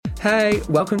Hey,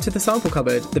 welcome to the Sample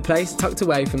Cupboard, the place tucked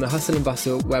away from the hustle and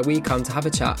bustle where we come to have a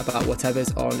chat about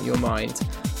whatever's on your mind.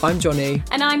 I'm Johnny.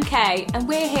 And I'm Kay, and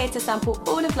we're here to sample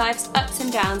all of life's ups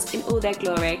and downs in all their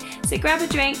glory. So grab a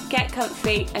drink, get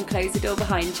comfy, and close the door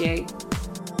behind you.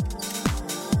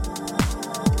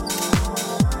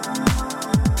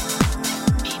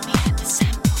 Meet me at the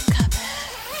Sample Cupboard.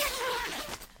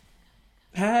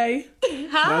 Hey.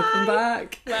 Hi. Welcome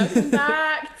back. Welcome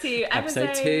back to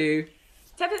Episode 2.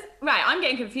 Right, I'm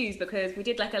getting confused because we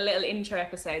did like a little intro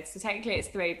episode, so technically it's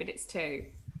 3, but it's 2.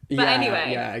 But Yeah,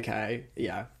 anyway. Yeah, okay.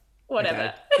 Yeah.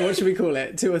 Whatever. Okay. What should we call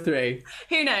it? 2 or 3?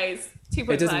 Who knows? 2.5.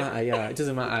 It doesn't matter, yeah, it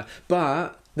doesn't matter.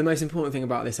 But the most important thing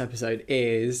about this episode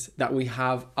is that we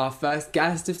have our first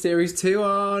guest of Series 2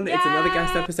 on. Yay! It's another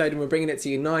guest episode and we're bringing it to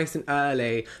you nice and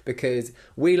early because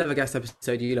we love a guest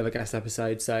episode, you love a guest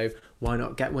episode, so why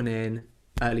not get one in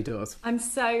early doors? I'm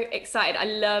so excited. I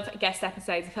love guest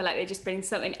episodes. I feel like they just bring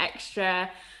something extra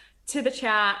to the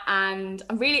chat, and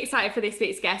I'm really excited for this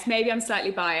week's guest. Maybe I'm slightly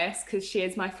biased because she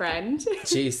is my friend.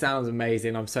 She sounds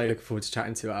amazing. I'm so looking forward to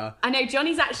chatting to her. I know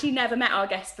Johnny's actually never met our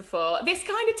guest before. This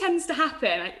kind of tends to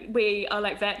happen. We are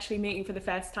like virtually meeting for the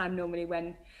first time normally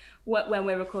when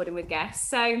we're recording with guests.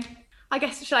 So I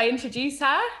guess, shall I introduce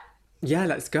her? Yeah,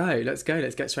 let's go. Let's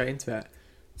get straight into it.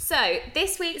 So,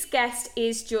 this week's guest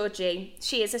is Georgie.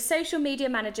 She is a social media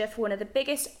manager for one of the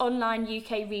biggest online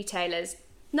UK retailers.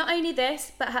 Not only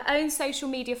this, but her own social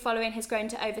media following has grown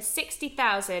to over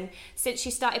 60,000 since she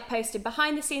started posting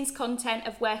behind the scenes content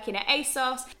of working at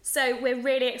ASOS. So, we're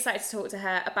really excited to talk to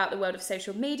her about the world of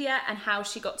social media and how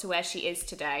she got to where she is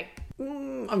today.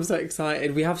 I'm so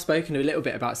excited. We have spoken a little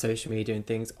bit about social media and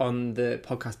things on the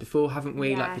podcast before, haven't we?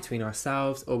 Yeah. Like between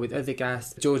ourselves or with other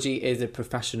guests. Georgie is a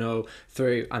professional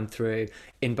through and through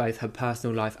in both her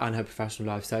personal life and her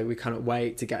professional life. So we cannot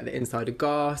wait to get the insider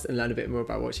goss and learn a bit more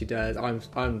about what she does.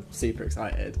 I'm super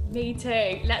excited. Me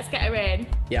too. Let's get her in.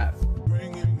 Yeah.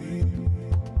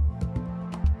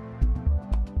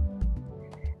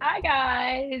 Hi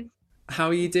guys, How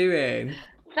are you doing?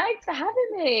 thanks for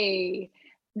having me.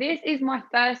 This is my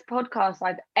first podcast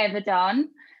I've ever done.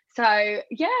 So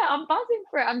yeah, I'm buzzing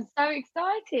for it. I'm so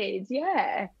excited.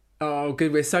 Yeah. Oh,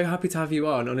 good. We're so happy to have you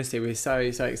on. Honestly, we're so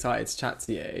excited to chat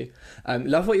to you.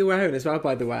 Love what you're wearing as well,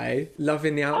 by the way.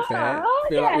 Loving the outfit. Oh,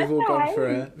 Feel like yeah, we've all gone for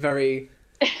a very...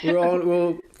 We're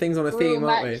all things on a We're theme,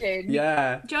 all aren't we? matching.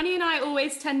 Yeah. Johnny and I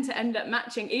always tend to end up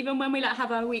matching, even when we like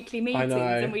have our weekly meetings know.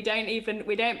 and we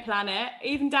don't plan it,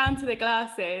 even down to the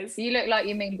glasses. You look like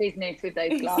you mean business with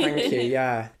those glasses. Thank you,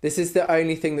 yeah. This is the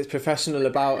only thing that's professional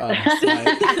about us.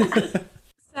 Like.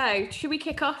 So, should we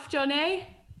kick off, Johnny?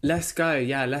 Let's go,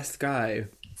 yeah, let's go.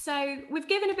 So, we've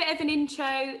given a bit of an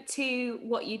intro to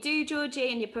what you do, Georgie,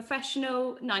 in your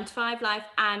professional 9-to-5 life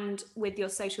and with your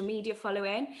social media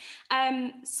following.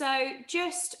 So,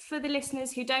 just for the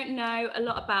listeners who don't know a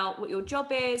lot about what your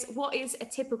job is, what is a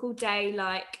typical day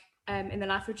like in the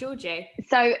life of Georgie?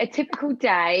 So a typical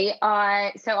day,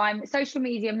 I'm a social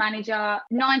media manager.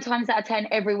 9 times out of 10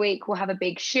 every week we'll have a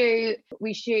big shoot.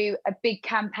 We shoot a big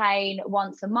campaign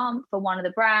once a month for one of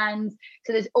the brands.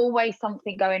 So there's always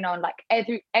something going on. Like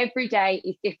every day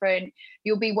is different.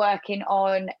 You'll be working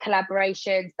on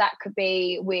collaborations. That could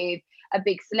be with a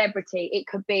big celebrity. It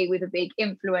could be with a big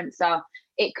influencer.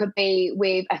 It could be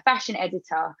with a fashion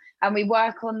editor. And we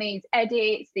work on these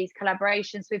edits, these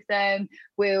collaborations with them.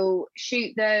 We'll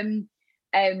shoot them.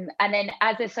 And then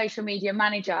as a social media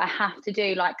manager, I have to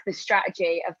do like the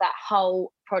strategy of that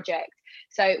whole project.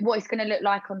 So what it's going to look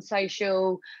like on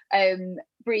social,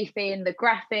 briefing the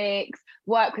graphics,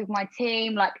 work with my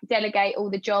team, like delegate all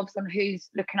the jobs on who's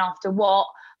looking after what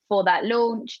for that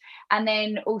launch. And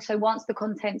then also once the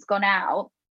content's gone out,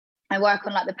 I work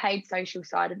on like the paid social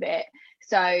side of it.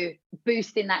 So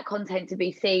boosting that content to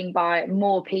be seen by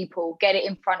more people, get it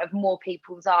in front of more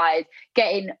people's eyes,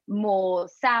 getting more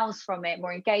sales from it,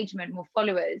 more engagement, more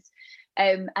followers.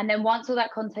 And then once all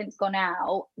that content's gone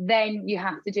out, then you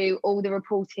have to do all the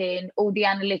reporting, all the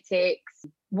analytics,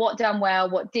 what done well,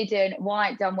 what didn't, why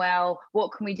it done well,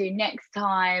 what can we do next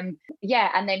time?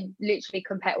 Yeah, and then literally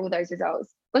compare all those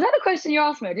results. Was that the question you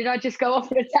asked me, or did I just go off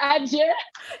on a tangent?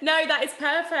 No, that is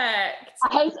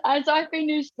perfect. As I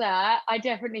finished that, I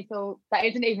definitely thought that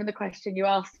isn't even the question you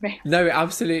asked me. No, it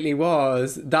absolutely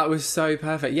was. That was so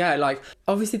perfect. Yeah, like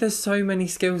obviously there's so many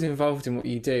skills involved in what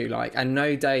you do, like, and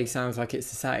no day sounds like it's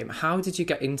the same. How did you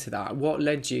get into that? What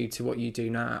led you to what you do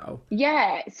now?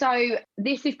 Yeah, so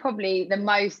this is probably the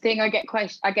most thing I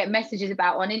get messages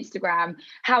about on Instagram.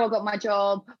 How I got my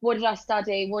job, what did I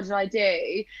study, what did I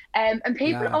do? And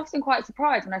people are often quite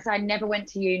surprised when I say I never went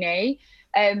to uni.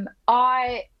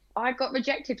 I I got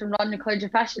rejected from London College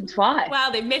of Fashion twice. Wow,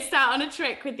 they missed out on a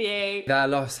trick with you. They're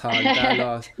lost, hon. They're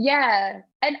lost. Yeah.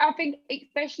 And I think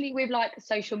especially with like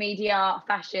social media,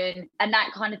 fashion and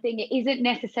that kind of thing, it isn't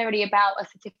necessarily about a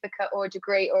certificate or a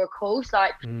degree or a course.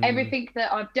 Like everything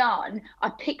that I've done,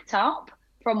 I picked up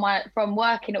from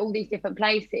working at all these different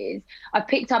places. I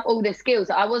picked up all the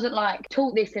skills. I wasn't like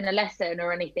taught this in a lesson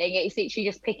or anything. It's literally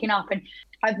just picking up, and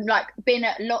I've like been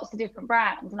at lots of different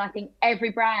brands, and I think every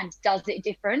brand does it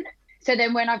different. So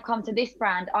then when I've come to this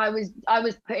brand, I was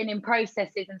putting in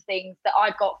processes and things that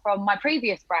I got from my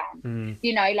previous brand.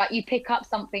 You know, like you pick up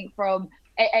something from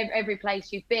every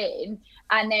place you've been,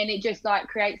 and then it just like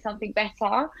creates something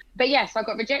better. But yes, I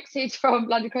got rejected from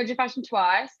London College of Fashion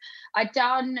twice. I'd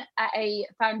done a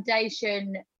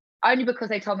foundation, only because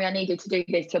they told me I needed to do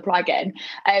this to apply again,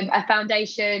 a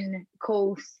foundation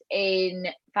course in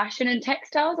fashion and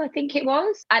textiles, I think it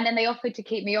was. And then they offered to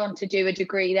keep me on to do a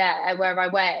degree there where I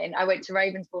went to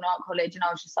Ravensbourne Art College, and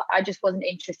I was just like, I just wasn't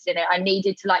interested in it. I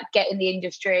needed to like get in the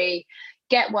industry,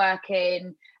 get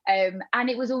working. And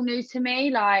it was all new to me.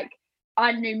 Like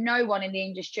I knew no one in the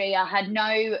industry. I had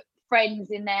no friends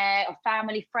in there or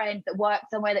family friends that worked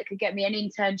somewhere that could get me an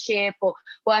internship or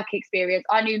work experience.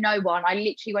 I knew no one. I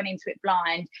literally went into it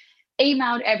blind,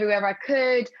 emailed everywhere I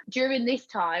could. During this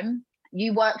time,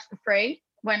 you worked for free.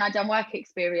 When I done work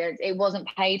experience, it wasn't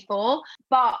paid for,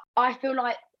 but I feel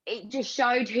like it just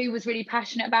showed who was really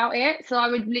passionate about it. So I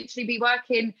would literally be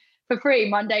working for free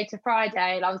Monday to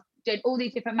Friday, and I was doing all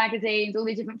these different magazines, all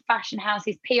these different fashion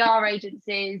houses, PR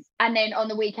agencies. And then on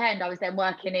the weekend, I was then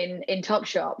working in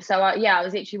Topshop. So I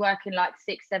was literally working like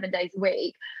 6-7 days a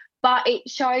week. But it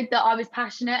showed that I was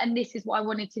passionate and this is what I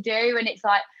wanted to do. And it's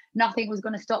like nothing was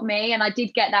going to stop me. And I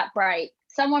did get that break.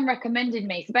 Someone recommended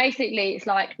me. So basically, it's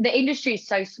like the industry is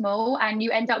so small and you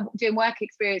end up doing work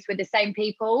experience with the same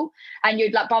people and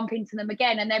you'd like bump into them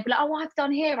again. And they'd be like, oh, I've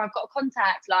done here. I've got a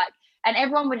contact. Like, and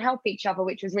everyone would help each other,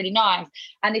 which was really nice.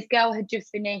 And this girl had just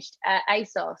finished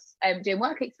ASOS doing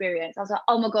work experience. I was like,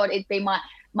 oh my God, it'd be my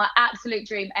absolute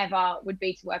dream ever would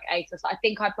be to work at ASOS. I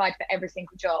think I applied for every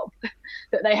single job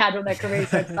that they had on their careers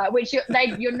website, which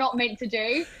you're not meant to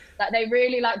do. Like they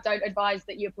really like don't advise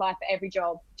that you apply for every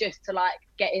job just to like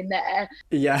get in there.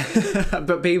 Yeah,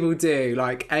 but people do.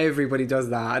 Like everybody does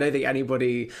that. I don't think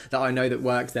anybody that I know that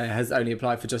works there has only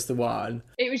applied for just the one.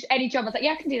 It was any job. I was like,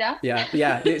 yeah, I can do that.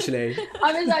 Yeah, literally.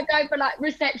 I was like going for like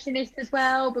receptionist as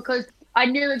well because I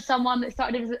knew of someone that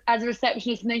started as a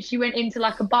receptionist and then she went into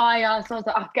like a buyer. So I was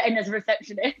like, I'm getting as a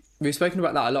receptionist. We've spoken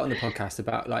about that a lot on the podcast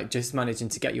about like just managing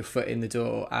to get your foot in the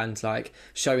door and like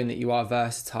showing that you are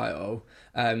versatile.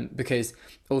 Because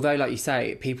although, like you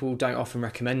say, people don't often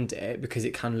recommend it because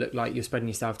it can look like you're spreading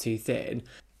yourself too thin.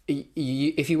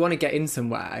 If you want to get in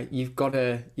somewhere, you've got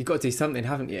to do something,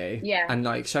 haven't you? Yeah. And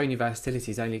like showing your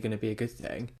versatility is only going to be a good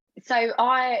thing. So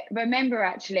I remember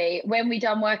actually when we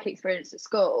done work experience at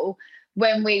school,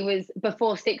 when we was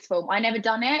before sixth form, I never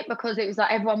done it because it was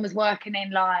like everyone was working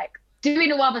in like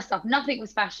doing all other stuff. Nothing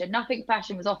was fashion. Nothing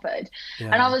fashion was offered. Yeah.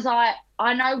 And I was like,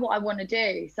 I know what I want to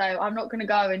do. So I'm not going to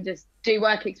go and just do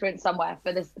work experience somewhere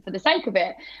for the sake of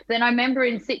it. But then I remember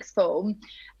in sixth form,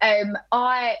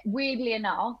 weirdly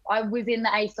enough, I was in the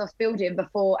ASOS building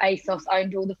before ASOS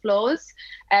owned all the floors.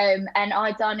 And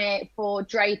I done it for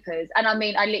drapers. And I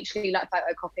mean, I literally like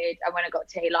photocopied and when I got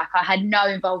tea, like I had no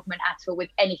involvement at all with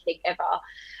anything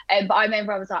ever. But I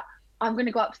remember I was like, I'm going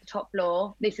to go up to the top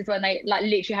floor. This is when they like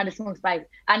literally had a small space.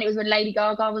 And it was when Lady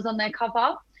Gaga was on their cover.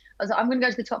 I was like, I'm going to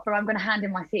go to the top floor. I'm going to hand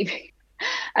in my CV.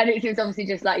 And it was obviously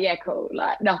just like, yeah, cool,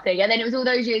 like nothing. And then it was all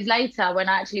those years later when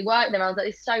I actually worked there, I was like,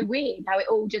 it's so weird how it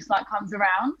all just like comes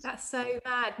around. That's so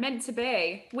bad. Meant to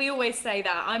be. We always say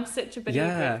that. I'm such a believer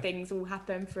of things all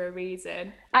happen for a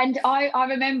reason. And I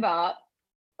remember,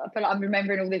 I feel like I'm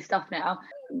remembering all this stuff now.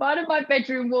 One of my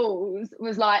bedroom walls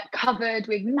was like covered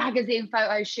with magazine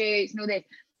photo shoots and all this.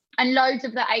 And loads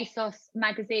of the ASOS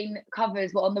magazine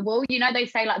covers were on the wall. You know, they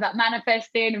say like about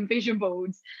manifesting and vision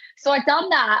boards. So I'd done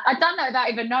that without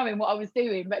even knowing what I was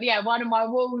doing. But yeah, one of my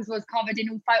walls was covered in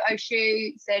all photo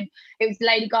shoots and it was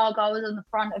Lady Gaga was on the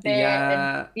front of it.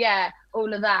 And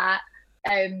all of that.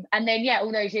 And then,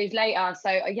 all those years later. So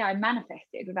I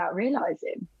manifested without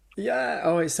realising. Yeah.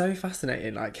 Oh, it's so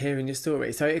fascinating, like hearing your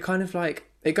story. So it kind of like,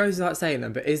 it goes without saying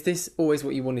then, but is this always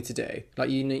what you wanted to do? Like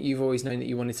you've always known that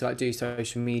you wanted to like do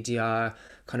social media,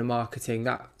 kind of marketing,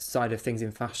 that side of things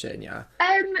in fashion, yeah?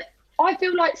 I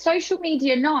feel like social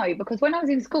media, no, because when I was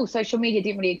in school, social media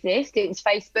didn't really exist. It was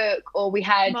Facebook or we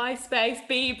had... MySpace,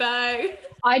 Bebo.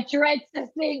 I dread to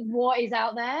think what is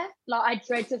out there. Like I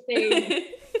dread to think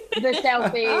the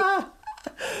selfie.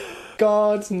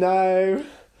 God, no.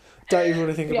 Don't even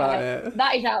want to think about it.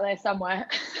 That is out there somewhere.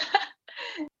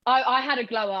 I had a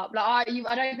glow up. Like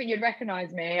I don't think you'd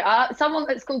recognise me. Someone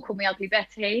at school called me Ugly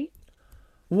Betty.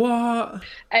 What?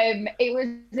 It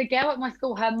was a girl at my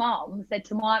school. Her mum said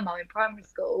to my mum in primary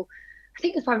school, I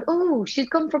think it was primary. Oh, she's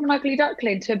gone from an ugly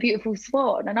duckling to a beautiful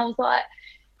swan. And I was like,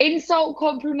 insult,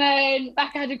 compliment,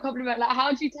 backhanded compliment. Like,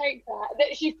 how do you take that?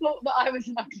 That she thought that I was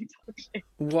an ugly duckling.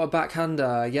 What a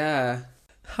backhander! Yeah.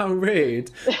 How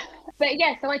rude. But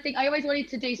yeah, so I think I always wanted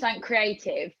to do something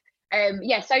creative.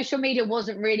 Social media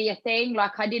wasn't really a thing.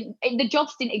 Like the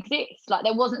jobs didn't exist. Like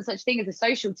there wasn't such thing as a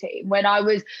social team. When I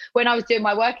was doing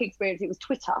my work experience, it was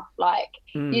Twitter. Like,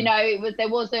 there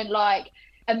wasn't like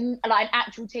an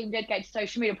actual team dedicated to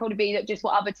social media. Probably be that just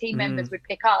what other team members would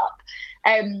pick up.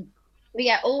 But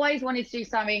yeah, always wanted to do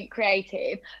something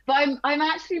creative. But I'm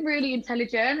actually really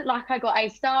intelligent. Like I got A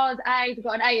stars, A's, I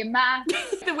got an A in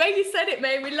maths. The way you said it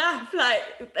made me laugh, like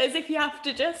as if you have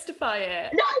to justify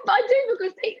it. No, but I do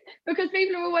because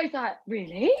people are always like,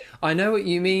 really? I know what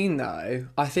you mean though.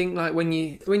 I think like when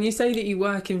you say that you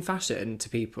work in fashion to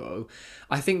people,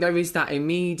 I think there is that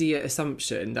immediate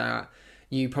assumption that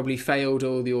you probably failed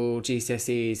all your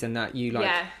GCSEs and that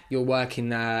you're working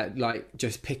there like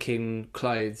just picking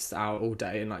clothes out all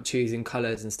day and like choosing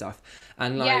colours and stuff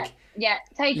and like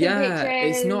taking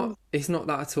pictures. It's not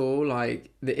that at all. Like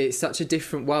it's such a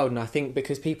different world, and I think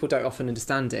because people don't often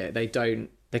understand it, they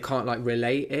can't like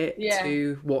relate it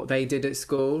to what they did at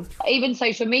school. Even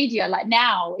social media, like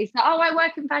now, it's like, I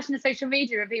work in fashion and social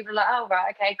media, and people are like, oh,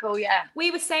 right, okay, cool, yeah.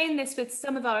 We were saying this with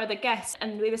some of our other guests,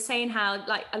 and we were saying how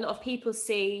like a lot of people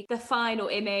see the final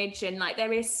image, and like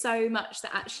there is so much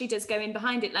that actually does go in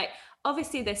behind it. Like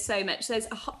obviously there's so much,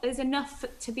 there's enough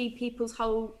to be people's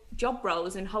whole job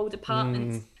roles and whole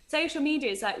departments. Social media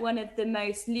is like one of the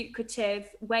most lucrative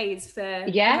ways for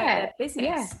their business.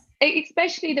 Yeah.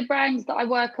 Especially the brands that I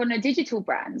work on are digital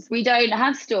brands. We don't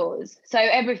have stores, so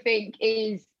everything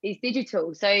is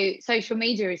digital. So social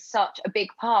media is such a big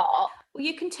part. Well,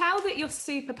 you can tell that you're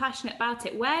super passionate about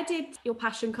it. Where did your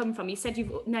passion come from? You said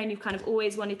you've kind of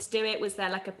always wanted to do it. Was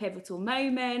there like a pivotal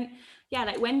moment? Yeah,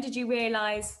 like when did you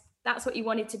realise that's what you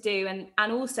wanted to do,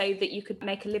 and also that you could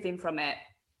make a living from it?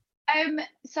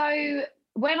 So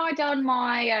when I done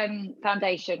my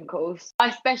foundation course,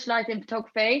 I specialised in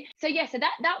photography. So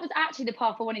that was actually the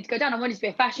path I wanted to go down. I wanted to be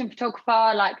a fashion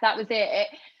photographer, like that was it.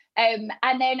 And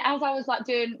then as I was like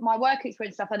doing my work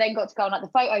experience stuff, I then got to go on like the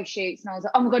photo shoots, and I was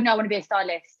like, oh my God, no, I want to be a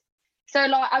stylist. So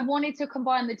like I wanted to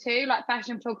combine the two, like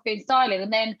fashion photography and styling.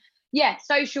 And then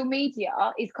social media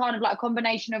is kind of like a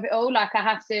combination of it all. Like I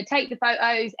have to take the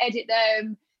photos, edit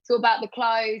them, it's all about the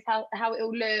clothes, how it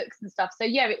all looks and stuff. So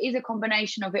it is a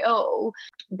combination of it all.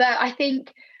 But I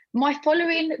think my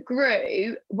following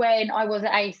grew when I was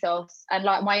at ASOS, and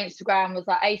like my Instagram was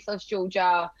like ASOS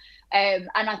Georgia, and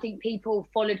I think people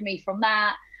followed me from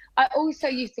that. I also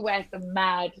used to wear some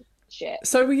mad shit.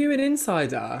 So were you an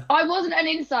insider? I wasn't an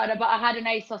insider, but I had an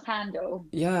ASOS handle.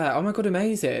 Yeah. Oh my God,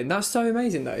 amazing. That's so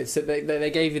amazing though. So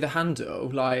they gave you the handle,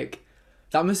 like.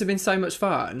 That must have been so much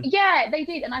fun. Yeah, they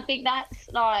did. And I think that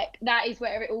is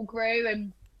where it all grew.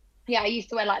 And I used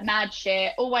to wear like mad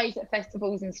shit, always at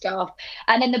festivals and stuff.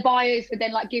 And then the buyers would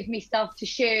then like give me stuff to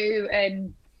shoot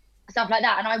and stuff like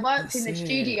that. And I worked in the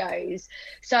studios.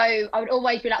 So I would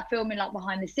always be like filming like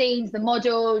behind the scenes, the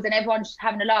models, and everyone just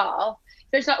having a laugh.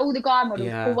 So it's like all the guy models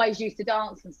always used to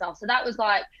dance and stuff. So that was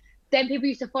like, then people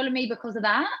used to follow me because of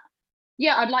that.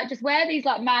 Yeah, I'd like just wear these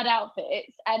like mad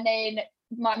outfits, and then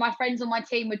my friends on my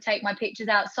team would take my pictures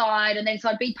outside, and then so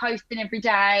I'd be posting every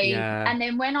day. And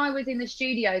then when I was in the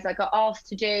studios, I got asked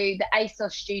to do the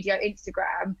ASOS studio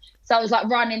Instagram, so I was like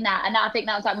running that, and I think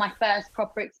that was like my first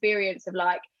proper experience of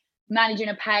like managing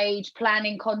a page,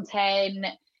 planning content.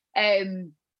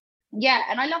 And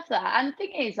I love that. And the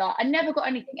thing is, like, I never got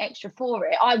anything extra for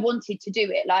it. I wanted to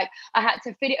do it. Like I had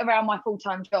to fit it around my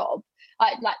full-time job.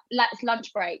 Like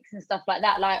lunch breaks and stuff like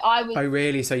that. Like I was. Oh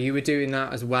really? So you were doing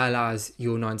that as well as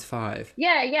your 9 to 5?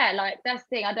 Yeah. Like that's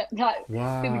the thing. I don't like.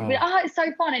 Wow. People would be like, oh, it's so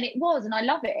fun, and it was, and I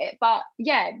love it. But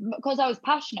because I was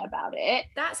passionate about it.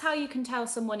 That's how you can tell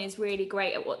someone is really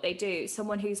great at what they do.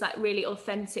 Someone who's like really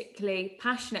authentically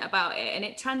passionate about it, and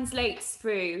it translates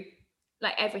through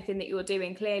like everything that you're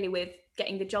doing clearly with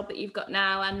getting the job that you've got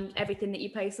now and everything that you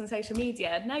post on social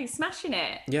media. No, smashing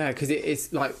it. Yeah, because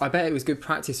it's like, I bet it was good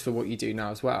practice for what you do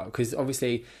now as well, because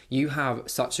obviously you have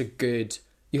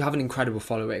you have an incredible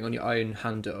following on your own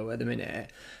handle at the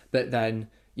minute, but then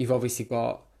you've obviously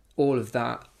got all of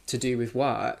that to do with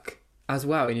work as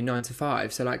well in your 9 to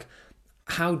 5. So like,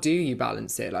 how do you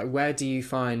balance it? Like, where do you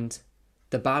find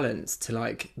the balance to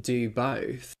like do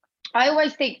both? I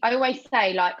always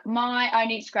say like my own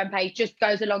Instagram page just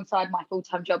goes alongside my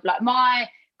full-time job. Like my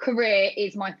career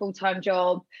is my full-time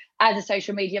job as a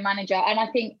social media manager. And I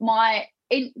think my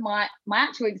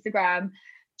actual Instagram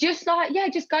just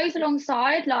just goes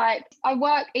alongside. Like I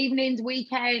work evenings,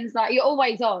 weekends, like you're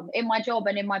always on in my job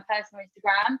and in my personal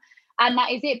Instagram. And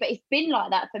that is it. But it's been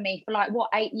like that for me for like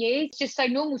 8 years. It's just so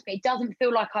normal to me. It doesn't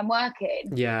feel like I'm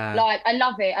working. Yeah. Like I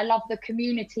love it. I love the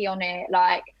community on it.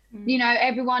 Like, you know,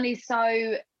 everyone is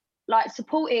so like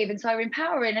supportive and so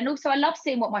empowering. And also I love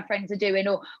seeing what my friends are doing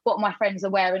or what my friends are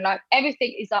wearing. Like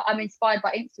everything is like, I'm inspired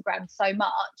by Instagram so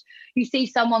much. You see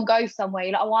someone go somewhere,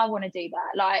 you're like, oh, I want to do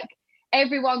that. Like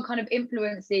everyone kind of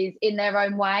influences in their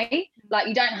own way. Like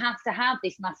you don't have to have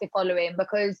this massive following,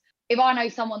 because if I know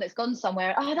someone that's gone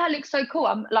somewhere, oh, that looks so cool,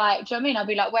 I'm like, do you know what I mean? I'll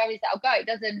be like, where is that? I'll go.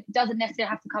 It doesn't necessarily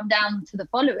have to come down to the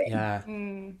following. Yeah.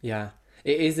 Yeah.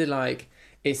 It is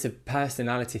it's a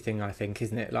personality thing, I think,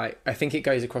 isn't it? Like, I think it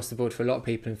goes across the board for a lot of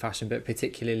people in fashion, but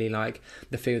particularly like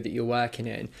the field that you're working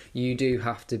in, you do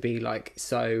have to be like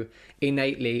so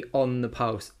innately on the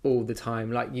pulse all the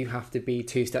time. Like you have to be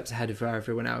 2 steps ahead of where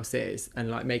everyone else is, and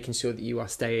like making sure that you are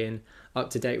staying up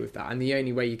to date with that. And the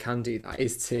only way you can do that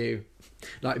is to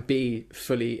like be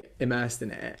fully immersed in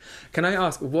it. Can I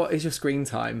ask, what is your screen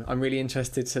time? I'm really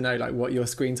interested to know like what your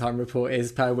screen time report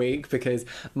is per week, because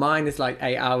mine is like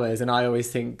 8 hours and I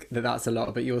always think that that's a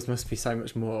lot, but yours must be so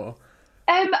much more.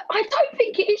 I don't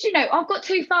think it is, you know. I've got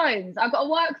 2 phones. I've got a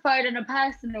work phone and a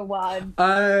personal one.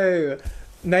 Oh,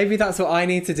 maybe that's what I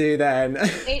need to do then.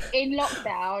 In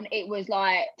lockdown, it was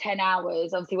like 10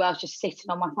 hours, obviously, where I was just sitting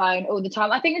on my phone all the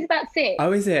time. I think it's about 6.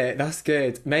 Oh, is it? That's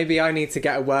good. Maybe I need to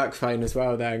get a work phone as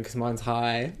well then, because mine's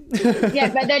high.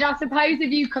 Yeah, but then I suppose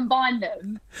if you combine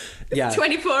them... Yeah.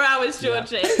 24 hours,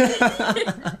 Georgie. So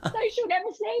she'll never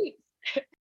sleep.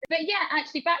 But yeah,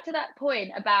 actually, back to that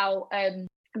point about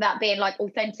being like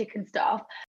authentic and stuff.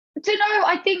 Do you know,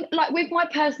 I think like with my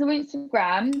personal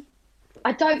Instagram,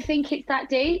 I don't think it's that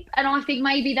deep. And I think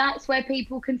maybe that's where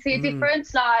people can see a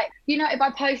difference. Like, you know, if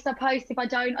I post, I post. If I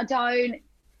don't, I don't.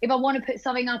 If I want to put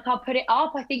something up, I'll put it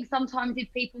up. I think sometimes if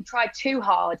people try too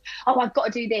hard, oh, I've got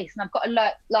to do this and I've got to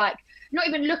look like, not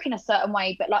even look in a certain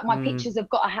way, but like my pictures have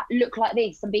got to look like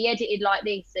this and be edited like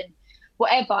this and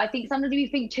whatever. I think sometimes if you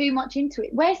think too much into it,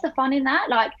 where's the fun in that?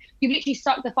 Like you've literally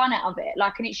sucked the fun out of it.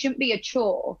 Like, and it shouldn't be a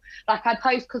chore. Like I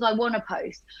post because I want to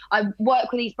post. I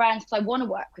work with these brands because I want to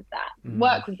work with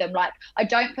them. Like I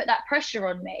don't put that pressure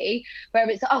on me where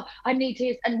it's, oh, I need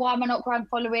to, and why am I not growing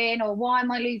following, or why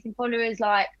am I losing followers?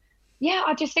 Like, yeah,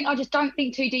 I just don't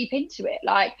think too deep into it.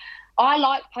 Like I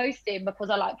like posting because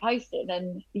I like posting,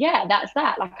 and yeah, that's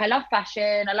that. Like I love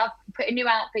fashion, I love putting new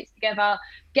outfits together,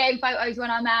 getting photos when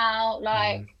I'm out,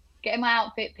 like getting my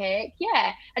outfit picked.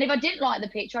 Yeah, and if I didn't like the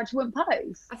picture, I just wouldn't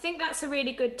post. I think that's a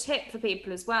really good tip for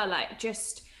people as well, like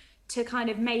just to kind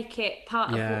of make it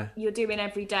part of what you're doing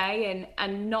every day,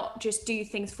 and not just do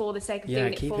things for the sake of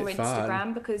doing it for Instagram,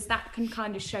 fun. Because that can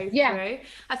kind of show through.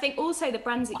 I think also the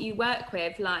brands that you work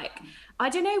with, like, I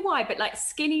don't know why, but like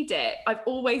Skinny Dip, I've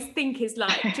always think is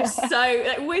like just so,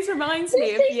 it always reminds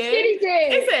me of you. Skinny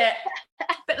Dip. Is it?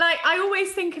 But like I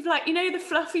always think of like, you know, the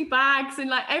fluffy bags and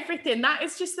like everything. That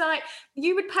is just like,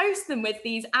 you would post them with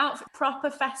these proper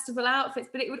festival outfits,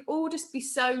 but it would all just be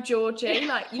so Georgie.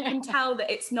 Like you can tell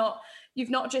that it's not, you've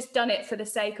not just done it for the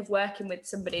sake of working with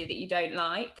somebody that you don't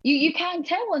like. You can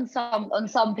tell on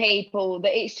some people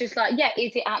that it's just like, yeah,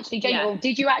 is it actually genuine?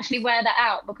 Did you actually wear that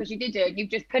out because you didn't? You've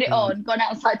just put it on, gone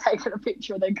outside, taken a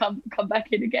picture, and then come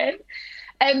back in again.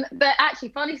 But actually,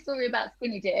 funny story about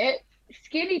Skinny Dip.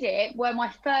 Skinny Dip were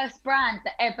my first brand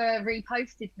that ever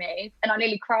reposted me, and I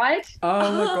nearly cried.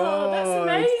 Oh my god, that's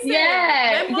amazing.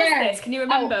 Yeah. When was this? Can you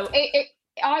remember?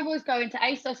 I was going to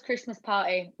ASOS Christmas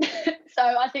party, so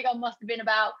I think I must have been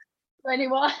about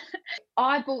 21.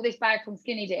 I bought this bag from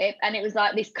Skinny Dip, and it was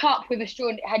like this cup with a straw,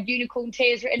 and it had unicorn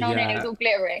tears written on it, and it was all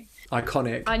glittering.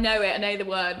 Iconic. I know it. I know the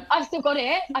word. I've still got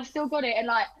it, and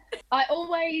like I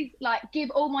always like give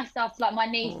all my stuff to like my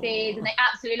nieces, and they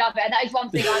absolutely love it. And that is one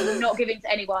thing I will not give in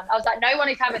to anyone. I was like, no one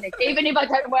is having this, even if I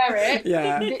don't wear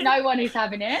it. No one is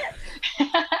having it.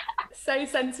 So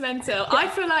sentimental. I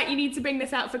feel like you need to bring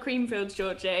this out for Creamfields,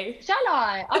 Georgie. Shall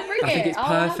I? I'll bring it. I think it's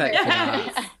perfect for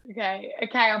that.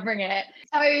 Okay, I'll bring it.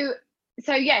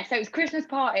 So it was Christmas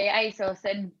party at ASOS,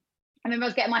 and I remember I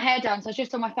was getting my hair done, so I was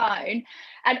just on my phone,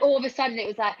 and all of a sudden it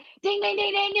was like, ding, ding,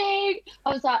 ding, ding, ding. I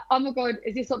was like, oh my God,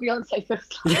 is this what Beyonce feels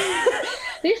like?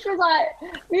 This was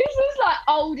like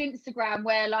old Instagram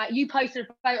where like you posted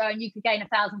a photo and you could gain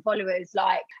 1,000 followers,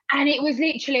 like, and it was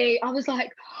literally, I was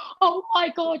like, oh my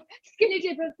God, Skinny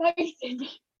Dip have posted me.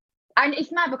 And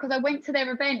it's mad because I went to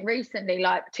their event recently,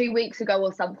 like 2 weeks ago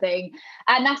or something.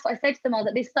 And that's what I said to them. I was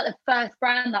like, this is like the first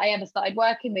brand that I ever started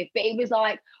working with. But it was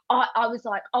like, I was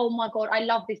like, oh my God, I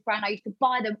love this brand. I used to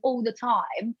buy them all the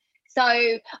time. So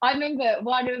I remember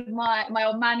one of my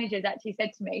old managers actually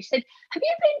said to me, she said, have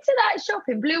you been to that shop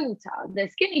in Bluewater, the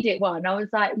skinny dip one? I was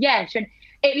like, yeah. She went,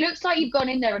 it looks like you've gone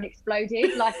in there and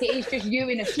exploded. Like it is just you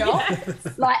in a shop.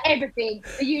 Yes. Like everything,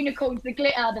 the unicorns, the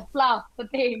glitter, the fluff, the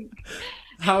pink.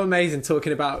 How amazing,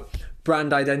 talking about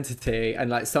brand identity, and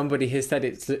like somebody has said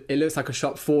it looks like a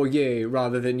shop for you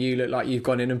rather than you look like you've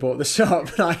gone in and bought the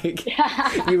shop. Like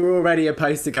you were already a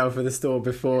poster girl for the store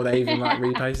before they even like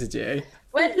reposted you.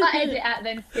 Where's my edit at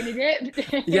then, skinny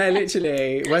dip? Yeah,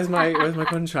 literally. Where's my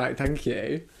contract? Thank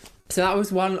you. So that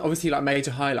was one obviously like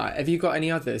major highlight. Have you got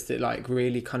any others that like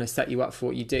really kind of set you up for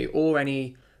what you do, or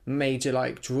any major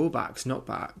like drawbacks,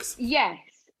 knockbacks? Yes.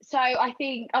 So I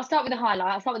think I'll start with the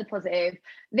highlight. I'll start with the positive.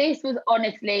 This was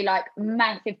honestly like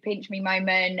massive pinch me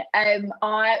moment.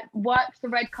 I worked the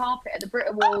red carpet at the Brit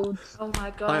Awards. Oh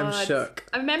my God. I'm shook.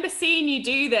 I remember seeing you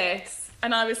do this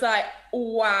and I was like,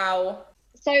 wow.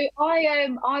 So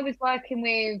I was working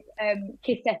with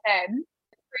Kiss FM,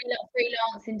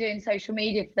 freelancing, doing social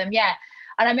media for them. Yeah.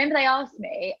 And I remember they asked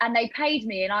me and they paid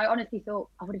me, and I honestly thought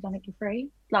I would have done it for free.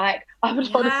 Like I would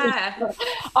have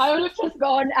just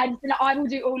gone and said, I will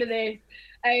do all of this.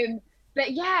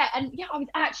 But yeah, I was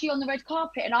actually on the red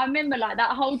carpet, and I remember like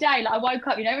that whole day, like I woke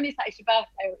up, you know, when it's like your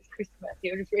birthday or it's Christmas,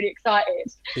 you were just really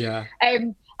excited. Yeah.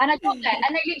 And I got there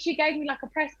and they literally gave me like a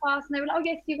press pass, and they were like, oh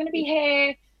yes, you're going to be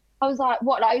here. I was like,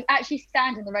 what? Like I was actually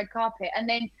standing on the red carpet, and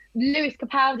then Lewis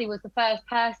Capaldi was the first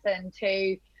person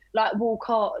to like walk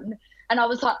on. And I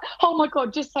was like, oh my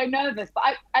God, just so nervous.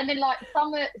 But and then like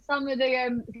some of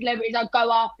the celebrities, I'd go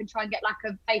up and try and get like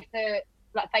a face to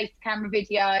camera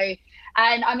video.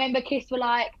 And I remember Kiss were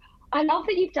like, I love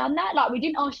that you've done that. Like we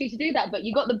didn't ask you to do that, but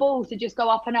you got the balls to just go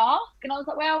up and ask. And I was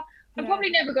like, well, I'm probably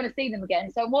never going to see them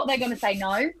again. So what, they're going to say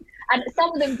no? And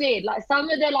some of them did. Like some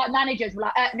of the like managers were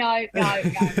like, no. I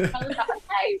was like,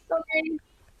 okay, sorry.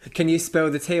 Can you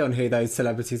spill the tea on who those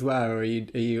celebrities were, or are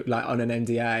you like on an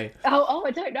NDA? Oh,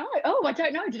 I don't know.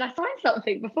 Did I sign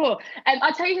something before?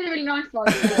 I'll tell you the really nice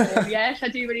ones. Yes, I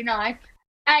do really nice.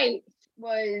 H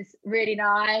was really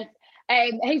nice.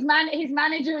 His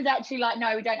manager was actually like,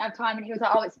 no, we don't have time, and he was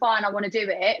like, oh, it's fine, I want to do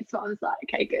it. So I was like,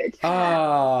 okay, good.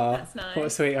 Oh, that's nice. What a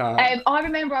sweetheart. I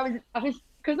remember I was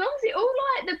because obviously all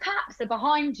like the paps are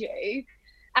behind you,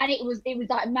 and it was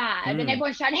like mad, and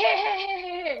everyone shouting,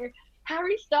 here.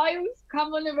 Harry Styles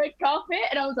come on the red carpet,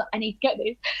 and I was like, I need to get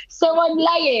this. So I'm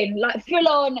laying, like full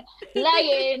on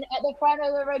laying at the front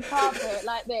of the red carpet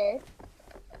like this,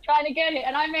 trying to get it.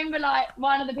 And I remember like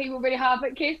one of the people really hard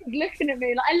but Kiss was looking at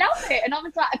me like, I love it. And I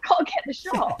was like, I gotta get the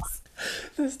shot.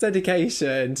 That's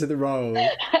dedication to the role.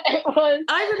 It was.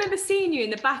 I remember seeing you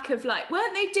in the back of like,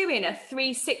 weren't they doing a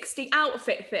 360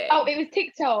 outfit thing? Oh, it was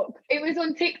TikTok. It was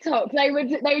on TikTok. They were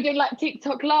doing like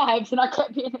TikTok lives, and I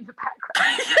kept being in the background.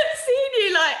 I kept seeing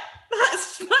you like,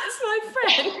 that's my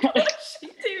friend. What's she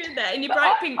doing there in your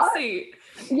bright pink suit?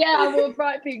 Yeah, I wore a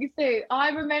bright pink suit. I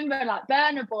remember like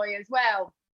Burna Boy as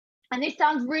well. And this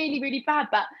sounds really, really bad,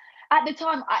 but at the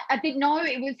time, I didn't know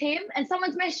it was him. And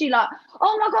someone's messaged you like,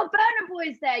 oh my God, Burna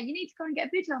Boy's there. You need to go and get a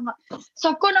video. I'm like, so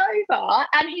I've gone over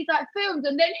and he's like filmed,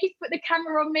 and then he's put the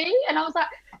camera on me. And I was like,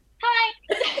 hi.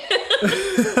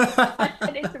 I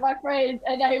said it to my friends,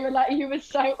 and they were like, you were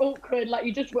so awkward. Like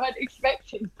you just weren't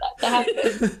expecting that to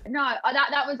happen. No,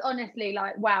 that was honestly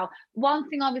like, wow. One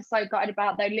thing I was so gutted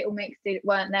about, though, Little Mix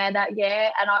weren't there that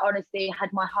year. And I honestly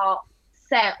had my heart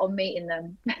set on meeting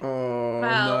them. Oh,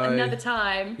 well, no. another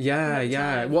time. Yeah.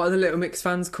 Time. What are the Little Mix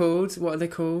fans called? What are they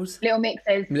called? Little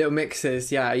Mixers. Little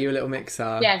Mixers, yeah. Are you a Little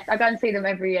Mixer? Yes, I go and see them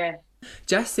every year.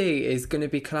 Jessie is going to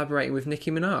be collaborating with Nicki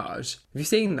Minaj. Have you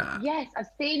seen that? Yes, I've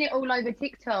seen it all over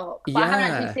TikTok, but Yeah. I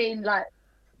haven't actually seen like.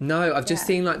 No, I've just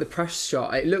seen like the press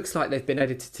shot. It looks like they've been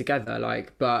edited together,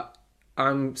 like, but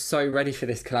I'm so ready for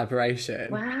this collaboration.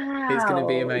 Wow. It's going to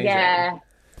be amazing. Yeah.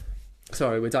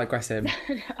 Sorry, we're digressing.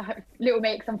 Little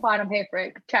Mix, I'm fine, I'm here for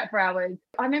it. Chat for hours.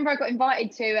 I remember I got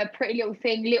invited to a Pretty Little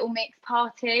Thing Little Mix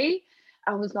party.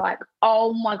 I was like,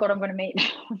 oh my God, I'm going to meet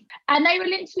them. And they were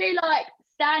literally like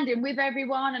standing with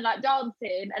everyone and like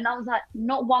dancing. And I was like,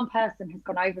 not one person has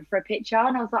gone over for a picture.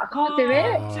 And I was like, I can't do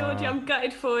it. Georgie, I'm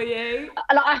gutted for you.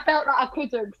 Like, I felt like I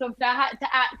couldn't, because I had to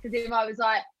act as if I was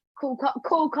like, cool,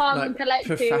 calm, Like and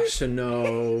collected.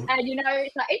 professional. And you know,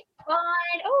 it's like, it's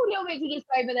fine. Oh, little Mitzi just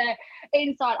over there.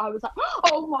 Inside, I was like,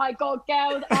 oh my God,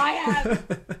 girls, I am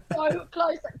so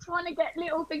close, like, trying to get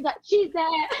little things like, she's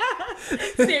there.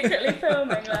 Secretly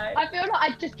filming, like. I feel like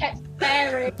I just kept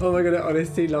staring. Oh my God, I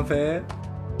honestly love it.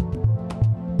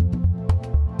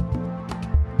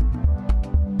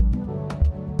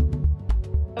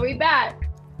 Are we back?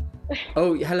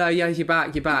 Oh, hello, yeah, you're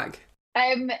back.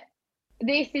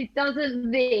 This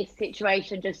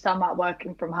situation just sum up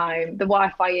working from home? The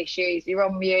Wi-Fi issues, you're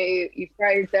on mute, you're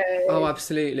frozen. Oh,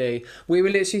 absolutely. We were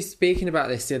literally speaking about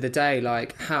this the other day,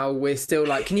 like how we're still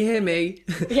like, can you hear me?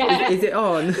 Yeah. Is it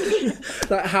on?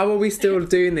 Like, how are we still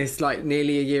doing this like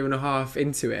nearly a year and a half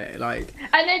into it? Like,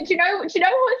 And then do you know what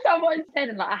someone said,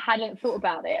 and like I hadn't thought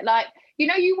about it. Like,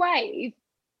 you wave.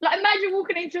 Like, imagine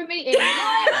walking into a meeting,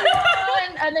 hi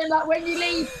everyone, and then like when you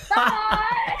leave,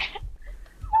 bye.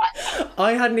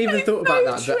 I hadn't even thought about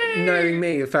that, true. but knowing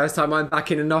me, the first time I'm back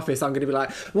in an office, I'm going to be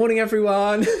like, morning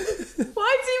everyone. Why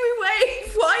do we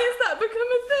wave? Why has that become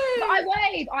a thing?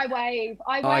 I wave.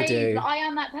 I do. I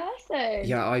am that person.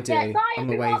 Yeah, I do. Yeah, bye, I'm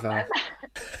a everyone. waver.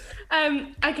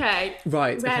 Okay.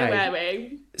 Right, Where okay. were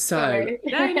we? So, Sorry.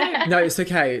 No. no, it's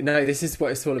okay. No, this is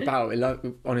what it's all about.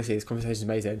 Honestly, this conversation is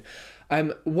amazing.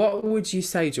 What would you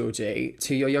say, Georgie,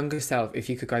 to your younger self if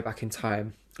you could go back in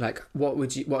time? Like, what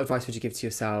advice would you give to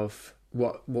yourself?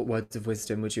 What words of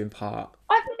wisdom would you impart?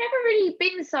 I've never really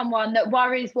been someone that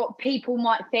worries what people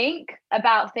might think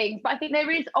about things, but I think there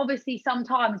is obviously some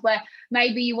times where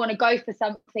maybe you want to go for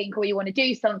something or you want to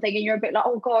do something and you're a bit like,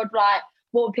 oh God, like,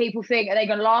 what would people think? Are they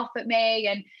going to laugh at me?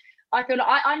 And I feel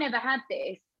like I never had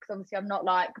this, because obviously I'm not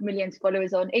like millions of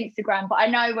followers on Instagram, but I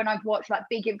know when I've watched like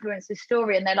big influencers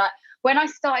story and they're like, when I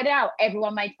started out,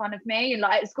 everyone made fun of me, and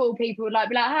like at school people would like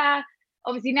be like, ah.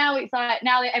 Obviously now it's like,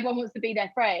 now that everyone wants to be their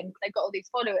friend because they've got all these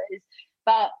followers.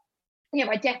 But yeah,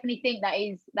 I definitely think that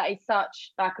is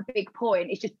such like a big point.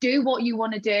 It's just do what you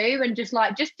want to do and just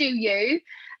do you.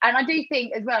 And I do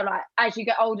think as well, like as you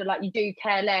get older, like you do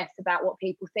care less about what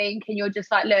people think, and you're just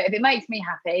like, look, if it makes me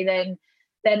happy, then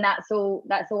that's all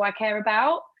I care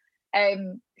about.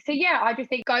 So yeah, I just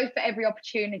think go for every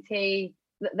opportunity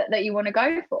that you want to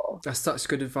go for. That's such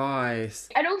good advice.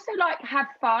 And also like have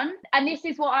fun. And this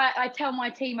is what I tell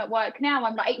my team at work now.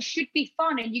 I'm like, it should be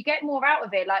fun and you get more out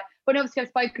of it. Like when obviously I've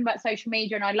spoken about social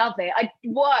media and I love it, I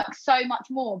work so much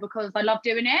more because I love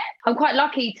doing it. I'm quite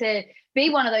lucky to be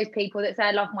one of those people that say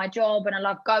I love my job and I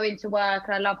love going to work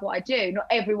and I love what I do. Not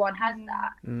everyone has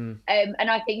that. And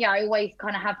I think, yeah, I always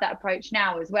kind of have that approach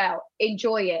now as well.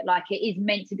 Enjoy it. Like it is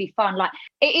meant to be fun. Like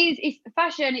it's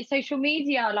fashion, it's social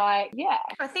media. Like, yeah.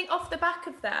 I think off the back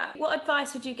of that, what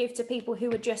advice would you give to people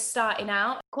who are just starting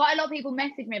out? Quite a lot of people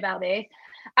message me about this.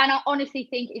 And I honestly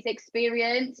think it's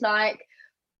experience. Like,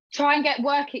 try and get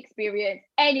work experience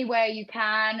anywhere you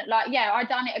can. Like, yeah, I've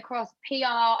done it across PR,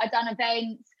 I've done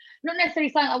events. Not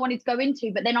necessarily something I wanted to go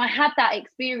into, but then I had that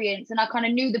experience and I kind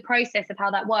of knew the process of how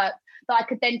that worked that I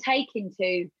could then take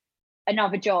into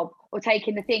another job or take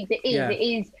in the things. It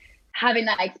is having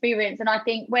that experience. And I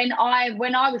think when I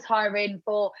was hiring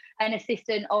for an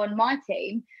assistant on my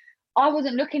team, I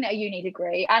wasn't looking at a uni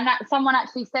degree, and that someone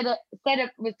actually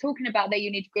was talking about their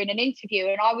uni degree in an interview,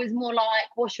 and I was more like,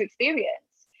 what's your experience?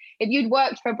 If you'd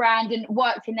worked for a brand and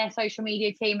worked in their social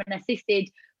media team and assisted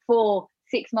for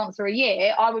 6 months or a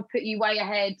year, I would put you way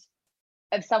ahead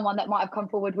of someone that might have come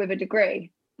forward with a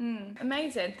degree.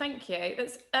 Amazing, thank you.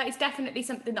 That is definitely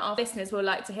something that our listeners will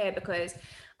like to hear, because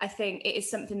I think it is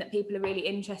something that people are really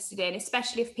interested in,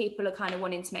 especially if people are kind of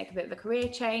wanting to make a bit of a career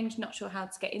change, not sure how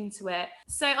to get into it.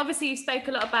 So obviously you spoke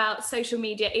a lot about social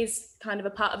media is kind of a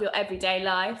part of your everyday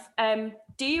life.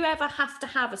 Do you ever have to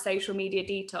have a social media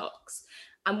detox?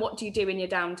 And what do you do in your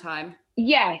downtime?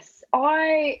 Yes,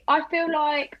 I feel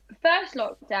like first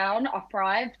lockdown, I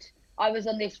thrived. I was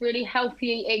on this really healthy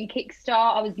eating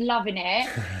kickstart. I was loving it.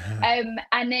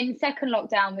 And then second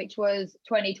lockdown, which was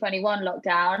 2021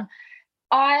 lockdown,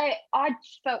 I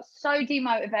just felt so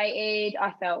demotivated.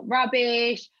 I felt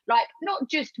rubbish, like not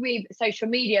just with social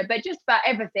media, but just about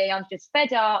everything. I was just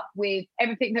fed up with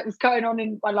everything that was going on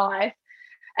in my life.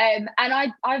 And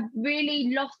I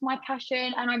really lost my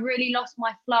passion and I really lost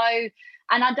my flow.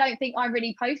 And I don't think I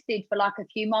really posted for like a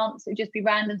few months. It would just be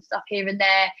random stuff here and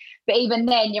there. But even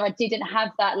then, I didn't have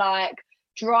that like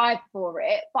drive for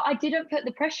it. But I didn't put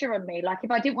the pressure on me. Like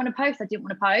if I didn't want to post, I didn't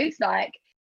want to post. Like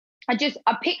I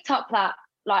picked up that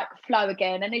like flow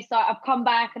again. And it's like I've come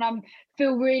back and I'm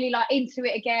feel really like into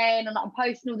it again. And I'm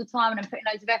posting all the time and I'm putting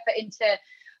loads of effort into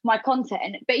my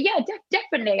content. But yeah,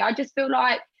 definitely. I just feel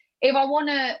like if I want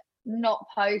to not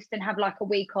post and have like a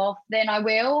week off, then I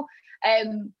will.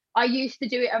 I used to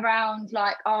do it around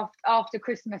like after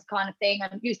Christmas kind of thing,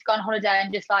 and used to go on holiday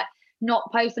and just like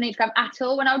not post on Instagram at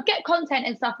all. And I would get content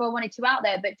and stuff I wanted to out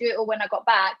there, but do it all when I got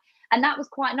back. And that was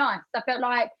quite nice. I felt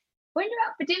like when you're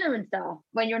out for dinner and stuff,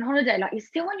 when you're on holiday, like you're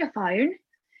still on your phone,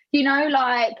 you know,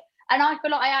 like, and I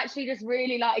feel like I actually just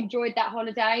really like enjoyed that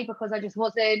holiday because I just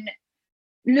wasn't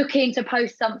looking to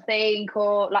post something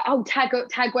or like, oh, tag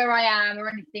where I am or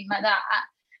anything like that.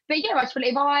 But yeah, I just feel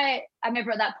if I am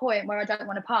ever at that point where I don't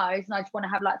want to post and I just want to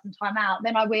have like some time out,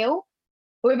 then I will.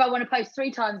 Or if I want to post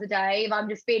 3 times a day, if I'm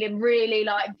just feeling really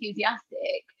like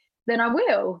enthusiastic, then I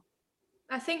will.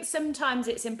 I think sometimes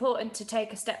it's important to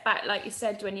take a step back, like you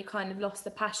said, when you kind of lost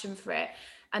the passion for it.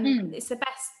 And it's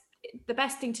the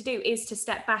best thing to do is to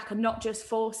step back and not just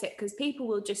force it, because people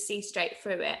will just see straight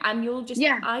through it. And you'll just,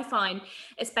 I find,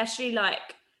 especially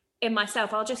like in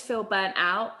myself, I'll just feel burnt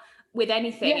out with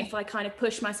anything if I kind of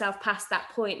push myself past that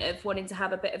point of wanting to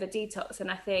have a bit of a detox. And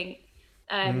I think,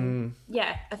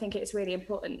 I think it's really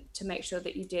important to make sure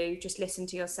that you do just listen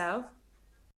to yourself.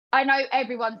 I know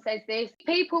everyone says this.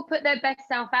 People put their best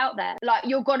self out there. Like,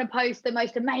 you're going to post the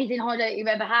most amazing holiday you've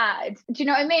ever had. Do you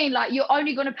know what I mean? Like, you're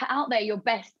only going to put out there your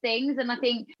best things. And I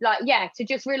think, like, to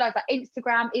just realise that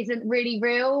Instagram isn't really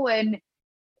real. And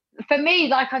for me,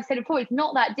 like I've said before, it's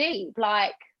not that deep.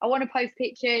 Like, I want to post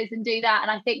pictures and do that. And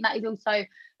I think that is also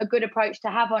a good approach to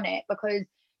have on it, because,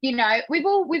 you know, we've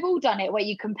all done it where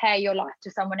you compare your life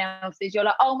to someone else's. You're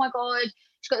like, oh my God,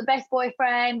 she's got the best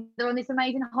boyfriend, they're on this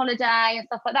amazing holiday and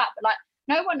stuff like that. But like,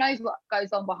 no one knows what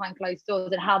goes on behind closed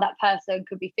doors and how that person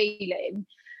could be feeling.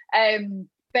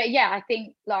 But yeah, I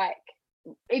think like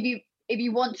if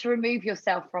you want to remove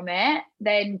yourself from it,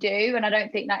 then do. And I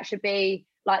don't think that should be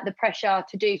like the pressure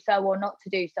to do so or not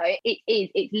to do so.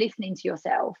 It's listening to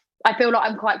yourself. I feel like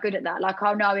I'm quite good at that. Like,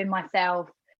 I'll know in myself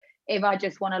if I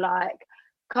just want to like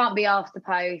can't be asked to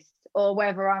post, or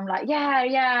whether I'm like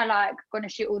like gonna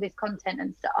shoot all this content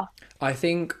and stuff. I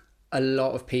think a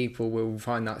lot of people will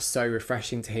find that so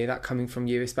refreshing to hear that coming from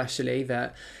you, especially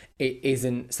that it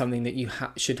isn't something that you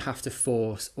should have to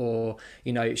force, or,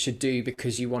 you know, should do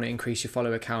because you want to increase your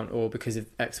follower count or because of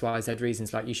XYZ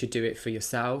reasons. Like, you should do it for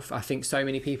yourself. I think so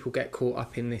many people get caught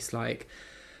up in this like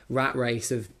rat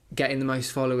race of getting the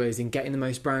most followers and getting the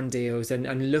most brand deals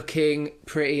and looking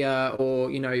prettier,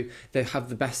 or, you know, they have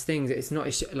the best things. It's not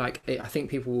I think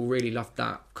people will really love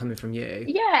that coming from you.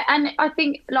 Yeah, and I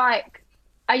think like,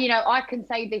 you know, I can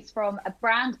say this from a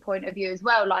brand point of view as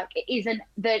well. Like, it isn't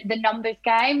the numbers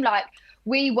game. Like,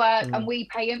 we work and we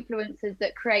pay influencers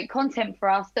that create content for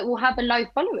us that will have a low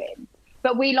following,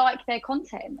 but we like their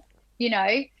content. You know,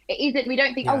 it isn't, we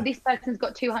don't think, oh, this person's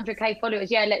got 200k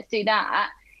followers, yeah, let's do that.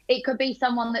 It could be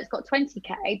someone that's got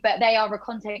 20k, but they are a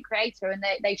content creator and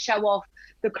they show off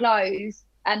the clothes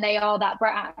and they are that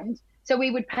brand. So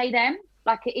we would pay them.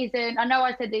 Like, it isn't, I know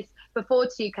I said this before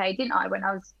to UK, didn't I, when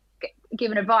I was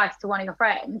giving advice to one of your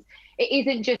friends. It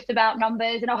isn't just about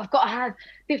numbers and I've got to have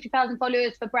 50,000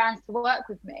 followers for brands to work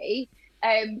with me.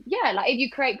 Like, if you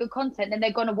create good content, then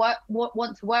they're going to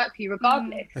want to work for you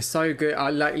regardless. It's so good. I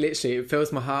like, literally, it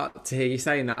fills my heart to hear you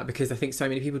saying that, because I think so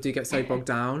many people do get so bogged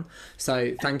down.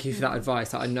 So thank you for that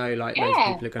advice. I know like loads of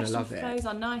people are going to love it. Flows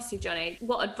on nicely, Johnny.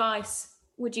 What advice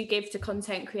would you give to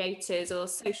content creators or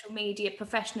social media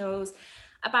professionals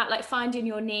about like finding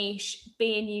your niche,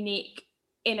 being unique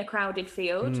in a crowded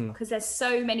field? Because there's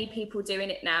so many people doing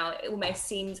it now, it almost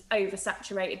seems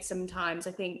oversaturated sometimes.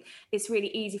 I think it's really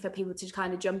easy for people to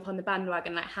kind of jump on the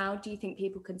bandwagon. Like, how do you think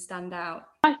people can stand out?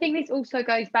 I think this also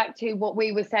goes back to what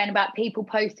we were saying about people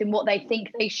posting what they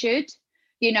think they should.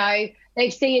 You know,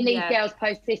 they've seen these girls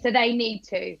post this, so they need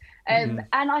to. And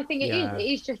I think it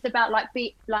is just about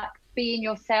being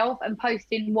yourself and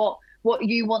posting what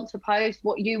you want to post,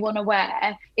 what you want to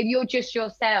wear. If you're just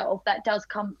yourself, that does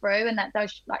come through and that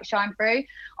does like shine through.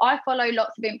 I follow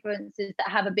lots of influencers that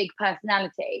have a big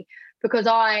personality, because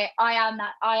I am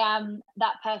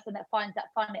that person that finds that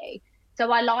funny.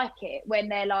 So I like it when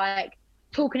they're like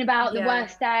talking about the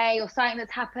worst day or something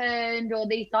that's happened or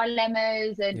these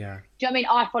dilemmas. And do you know what I mean?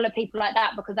 I follow people like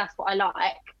that because that's what I like.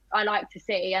 I like to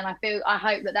see, and I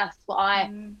hope that that's what I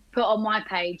put on my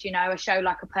page. You know, I show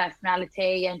like a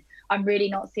personality, and I'm really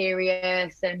not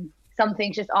serious, and some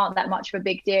things just aren't that much of a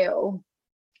big deal,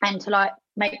 and to like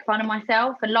make fun of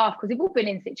myself and laugh, because we've all been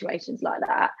in situations like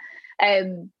that,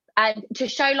 and to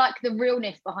show like the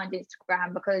realness behind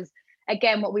Instagram, because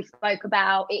again, what we spoke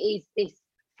about, it is this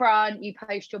front, you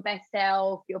post your best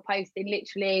self, you're posting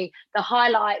literally the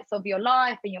highlights of your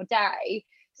life and your day.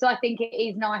 So I think it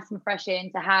is nice and refreshing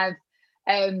to have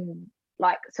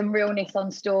like some realness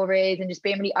on stories and just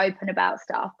being really open about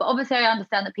stuff. But obviously I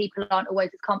understand that people aren't always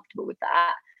as comfortable with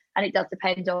that. and it does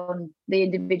depend on the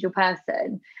individual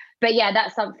person. But yeah,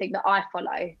 that's something that I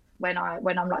follow when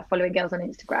I'm like following girls on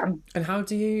Instagram. And how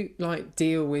do you like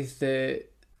deal with the,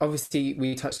 obviously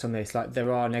we touched on this, like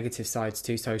there are negative sides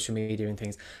to social media and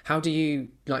things. How do you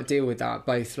like deal with that,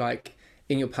 both like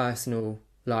in your personal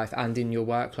life and in your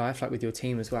work life, like with your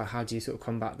team as well? How do you sort of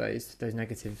combat those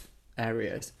negative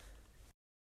areas?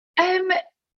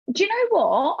 Do you know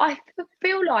what? I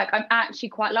feel like I'm actually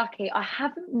quite lucky. I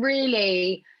haven't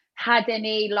really had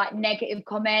any like negative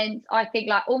comments. I think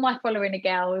like all my following are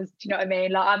girls. Do you know what I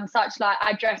mean? Like I'm such like,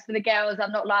 I dress for the girls.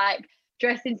 I'm not like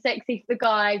dressing sexy for the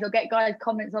guys or get guys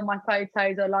comments on my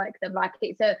photos or like them. Like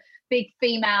it's a big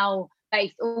female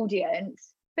based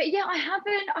audience. But yeah, I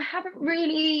haven't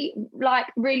really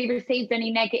received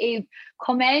any negative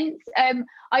comments.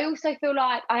 I also feel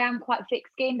like I am quite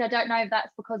thick-skinned. I don't know if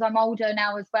that's because I'm older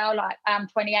now as well. Like I'm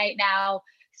 28 now,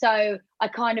 so I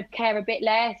kind of care a bit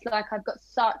less. Like I've got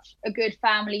such a good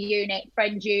family unit,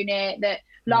 friends unit that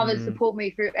love and support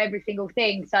me through every single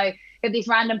thing. So if this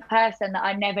random person that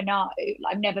I never know,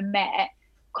 like, I've never met,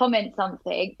 comment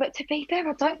something, but to be fair,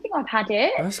 I don't think I've had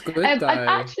it. That's good though. I've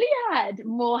actually had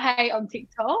more hate on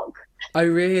TikTok. Oh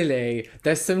really?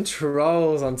 There's some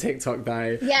trolls on TikTok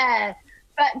though. Yeah,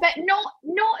 but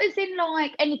not as in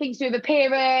like anything to do with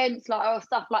appearance, like or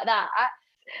stuff like that.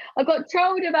 I got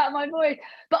trolled about my voice,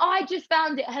 but I just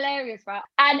found it hilarious, right?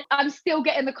 And I'm still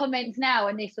getting the comments now,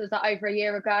 and this was like over a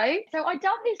year ago. So I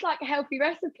done this like healthy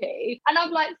recipe, and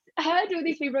I've like heard all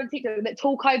these people on TikTok that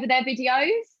talk over their videos.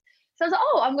 So I was like,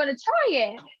 oh, I'm going to try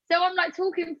it. So I'm like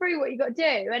talking through what you got to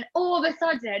do. And all of a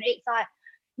sudden it's like,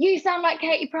 you sound like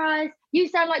Katie Price. You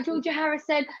sound like Georgia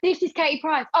Harrison. This is Katie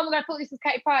Price. Oh my God, I thought this was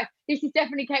Katie Price. This is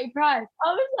definitely Katie Price.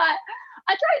 I was like,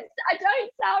 I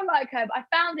don't sound like her, but I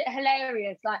found it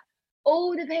hilarious. Like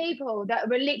all the people that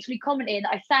were literally commenting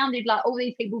that I sounded like all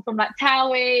these people from like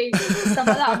Towie, stuff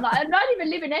like that. I'm like, I don't even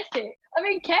live in Essex. I'm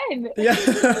in Kent.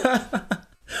 Yeah.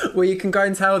 Well, you can go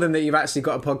and tell them that you've actually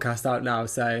got a podcast out now,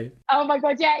 so... Oh my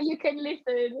God, yeah, you can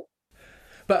listen.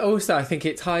 But also, I think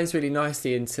it ties really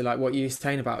nicely into, like, what you were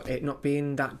saying about it not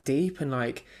being that deep, and,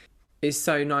 like, it's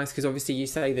so nice, because obviously you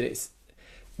say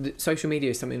that social media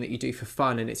is something that you do for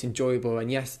fun, and it's enjoyable,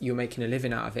 and yes, you're making a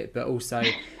living out of it, but also,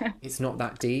 it's not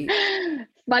that deep.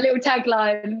 My little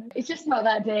tagline, it's just not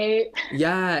that deep.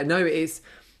 Yeah, no,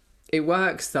 it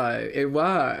works, though. It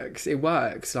works,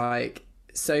 like...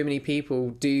 So many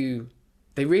people they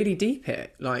really deep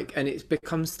it, like, and it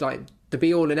becomes like the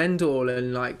be all and end all,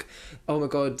 and like, oh my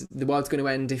God, the world's going to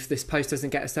end if this post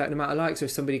doesn't get a certain amount of likes or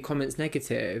if somebody comments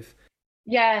negative.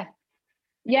 Yeah,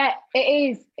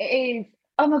 it is.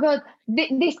 Oh my God,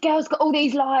 this girl's got all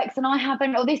these likes and I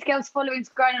haven't, or this girl's following's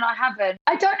grown and I haven't.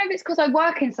 I don't know if it's because I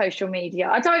work in social media.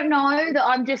 I don't know, that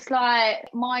I'm just like,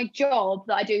 my job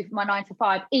that I do for my 9 to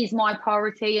 5 is my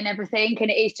priority and everything. And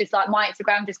it is just like my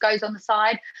Instagram just goes on the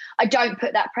side. I don't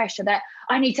put that pressure that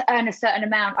I need to earn a certain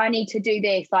amount. I need to do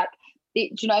this. Like, do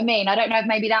you know what I mean? I don't know if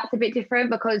maybe that's a bit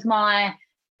different because my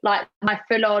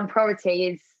full on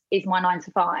priority is my 9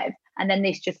 to 5. And then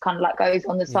this just kind of like goes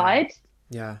on the side.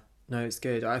 Yeah. No, it's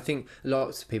good. I think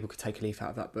lots of people could take a leaf out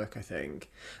of that book, I think.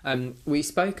 We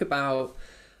spoke about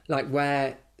like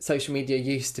where social media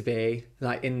used to be,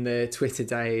 like in the Twitter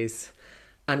days,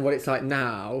 and what it's like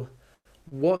now.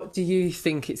 What do you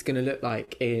think it's going to look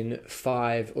like in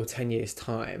 5 or 10 years'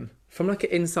 time? From like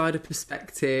an insider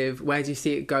perspective, where do you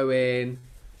see it going?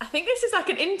 I think this is like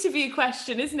an interview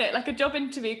question, isn't it? Like a job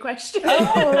interview question.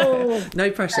 Oh,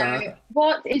 no pressure. So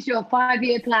what is your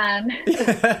 5-year plan?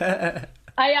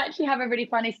 I actually have a really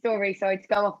funny story, sorry to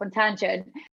go off on tangent,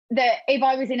 that if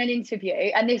I was in an interview,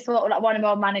 and this is what like one of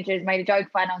our managers made a joke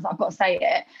about, and I was like, I've got to say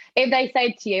it. If they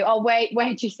said to you, oh, where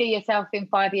do you see yourself in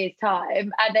 5 years'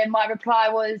 time? And then my reply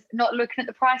was not looking at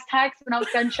the price tags when I was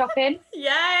going shopping.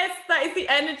 Yes, that is the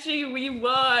energy we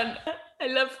want. I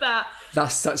love that.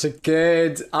 That's such a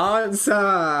good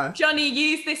answer. Johnny,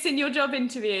 use this in your job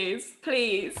interviews,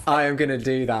 please. I am going to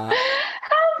do that.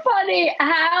 Funny,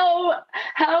 how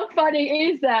funny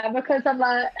is that? Because I'm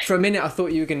like, for a minute I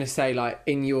thought you were going to say like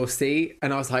in your seat,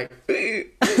 and I was like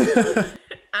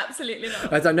absolutely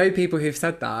not. As I know people who've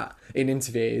said that in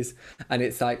interviews and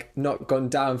it's like not gone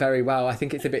down very well. I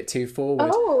think it's a bit too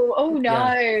forward. Oh no.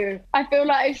 Yeah. I feel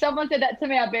like if someone said that to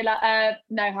me, I'd be like,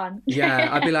 no, hun. Yeah,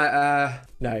 I'd be like,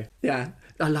 no. Yeah,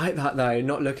 I like that though,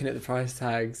 not looking at the price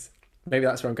tags. Maybe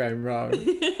that's where I'm going wrong.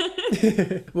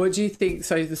 What do you think?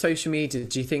 So the social media,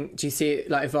 do you see it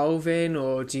like evolving,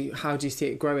 or how do you see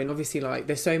it growing? Obviously, like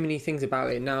there's so many things about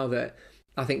it now that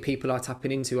I think people are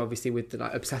tapping into, obviously with the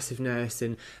like obsessiveness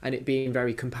and it being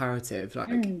very comparative. Like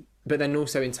but then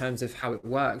also in terms of how it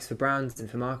works for brands and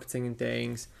for marketing and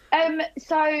things.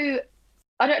 So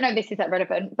I don't know if this is that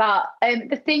relevant, but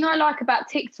the thing I like about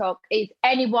TikTok is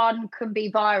anyone can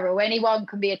be viral. Anyone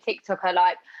can be a TikToker.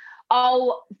 Like,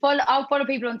 I'll follow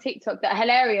people on TikTok that are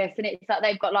hilarious, and it's like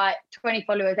they've got like 20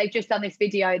 followers. They've just done this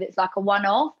video that's like a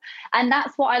one-off, and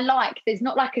that's what I like. There's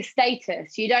not like a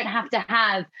status. You don't have to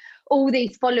have all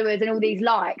these followers and all these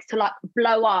likes to like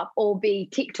blow up or be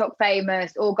TikTok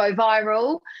famous or go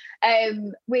viral.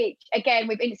 Which again,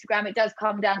 with Instagram, it does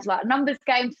come down to like a numbers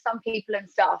game for some people and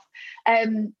stuff.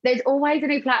 There's always a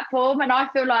new platform, and I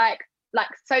feel like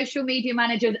social media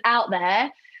managers out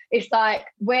there, it's like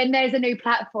when there's a new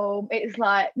platform, it's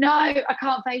like, no, I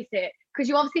can't face it. Because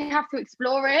you obviously have to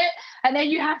explore it, and then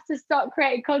you have to start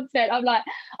creating content. I'm like,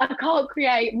 I can't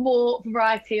create more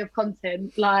variety of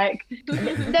content. Like,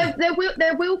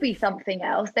 there will be something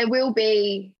else. There will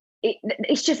be.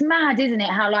 It's just mad, isn't it?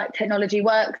 How like technology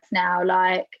works now.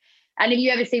 Like, and if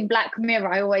you ever seen Black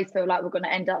Mirror, I always feel like we're going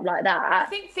to end up like that. I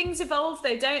think things evolve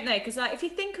though, don't they? Because like if you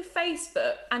think of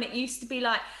Facebook, and it used to be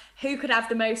like, who could have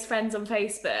the most friends on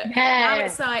Facebook? Yeah. Now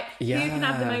it's like, who can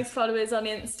have the most followers on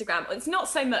Instagram? It's not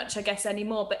so much, I guess,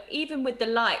 anymore, but even with the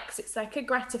likes, it's like a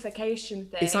gratification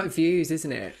thing. It's like views,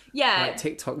 isn't it? Yeah. Like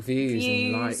TikTok views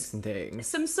and likes and things.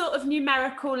 Some sort of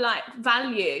numerical like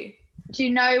value. Do you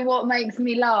know what makes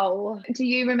me lol? Do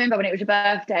you remember when it was your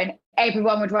birthday and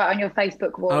everyone would write on your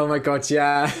Facebook wall? Oh my God,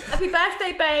 yeah. Happy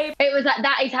birthday, babe. It was like,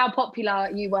 that is how popular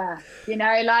you were, you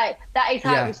know, like that is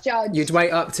how it was judged. You'd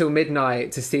wait up till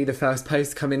midnight to see the first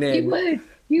post coming in.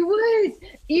 You would.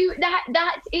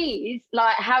 That is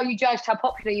like how you judged how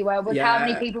popular you were, was how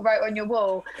many people wrote on your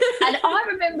wall. And I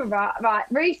remember right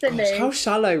recently. Gosh, how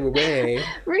shallow were we?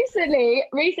 recently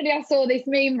I saw this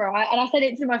meme, right, and I sent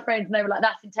it to my friends, and they were like,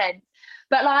 "That's intense."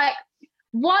 But like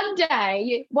one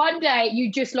day you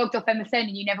just logged off MSN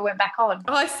and you never went back on.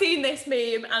 Oh, I've seen this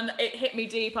meme and it hit me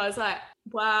deep. I was like,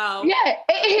 wow. Yeah,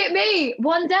 it hit me.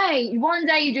 One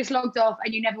day you just logged off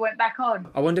and you never went back on.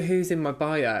 I wonder who's in my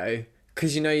bio.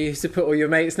 Because, you know, you used to put all your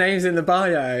mates' names in the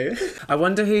bio. I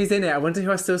wonder who's in it. I wonder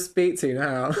who I still speak to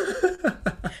now.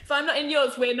 If I'm not in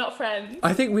yours, we're not friends.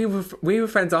 I think we were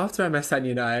friends after MSN,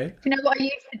 you know. Do you know what I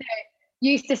used to do?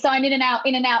 You used to sign in and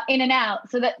out,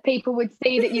 so that people would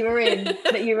see that you were in,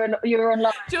 that you were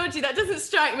online. Georgie, that doesn't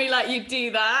strike me like you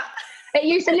do that. It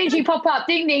used to literally pop up,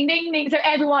 ding, ding, ding, ding, so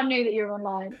everyone knew that you were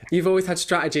online. You've always had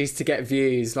strategies to get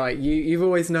views. Like, you've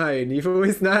always known.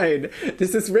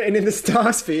 This is written in the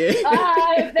stars for you.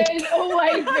 There's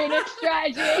always been a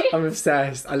strategy. I'm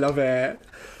obsessed. I love it.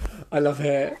 And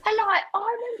like,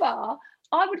 I remember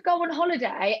I would go on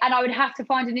holiday and I would have to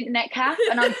find an internet cafe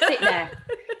and I'd sit there.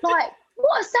 Like,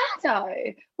 what a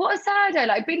saddo.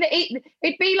 Like,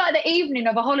 it'd be like the evening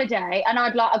of a holiday and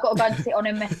I've got to go and sit on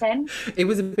MSN. It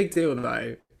was a big deal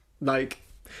though. Like,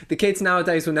 the kids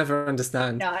nowadays will never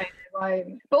understand. No, they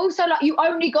won't. But also, like, you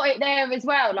only got it there as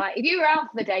well. Like, if you were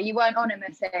out for the day, you weren't on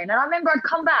MSN. And I remember I'd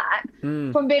come back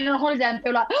from being on holiday and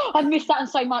feel like, oh, I've missed out on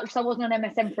so much, so I wasn't on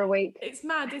MSN for a week. It's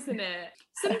mad, isn't it?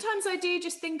 Sometimes I do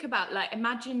just think about, like,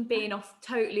 imagine being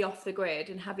totally off the grid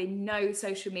and having no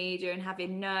social media and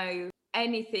having no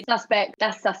anything.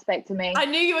 That's suspect to me. I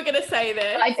knew you were going to say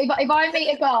this. Like, if I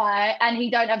meet a guy and he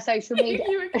don't have social media.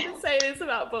 You were going to say this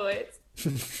about boys.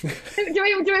 do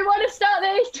we want to start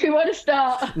this? Do we want to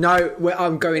start? No,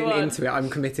 I'm going into it. I'm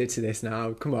committed to this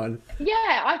now. Come on. Yeah,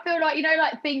 I feel like, you know,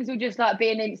 like things will just like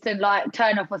be an instant like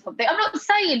turn off or something. I'm not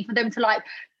saying for them to like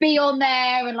be on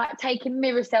there and like taking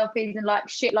mirror selfies and like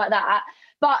shit like that.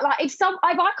 But like if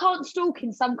I can't stalk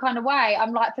in some kind of way,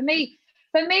 I'm like, for me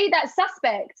that's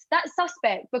suspect. That's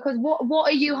suspect because what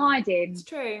are you hiding? It's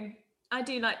true. I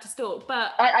do like to stalk,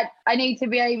 but I need to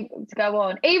be able to go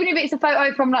on, even if it's a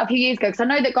photo from like a few years ago, because I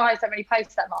know that guys don't really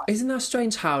post that much. Isn't that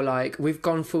strange how like we've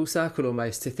gone full circle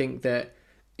almost to think that,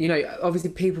 you know, obviously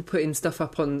people putting stuff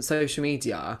up on social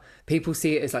media, people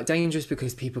see it as like dangerous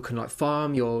because people can like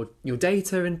farm your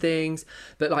data and things,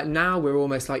 but like now we're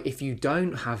almost like, if you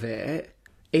don't have it,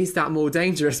 is that more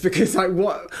dangerous? Because like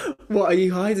what are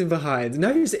you hiding behind? No,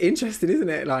 it's interesting, isn't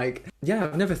it? Like, yeah,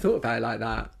 I've never thought about it like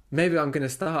that. Maybe I'm going to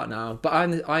start now. But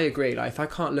I agree, like if I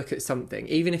can't look at something,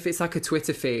 even if it's like a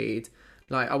Twitter feed,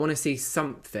 like I want to see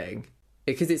something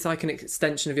because it's like an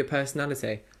extension of your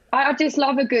personality. I just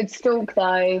love a good stalk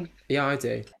though. Yeah, I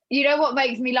do. You know what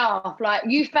makes me laugh? Like,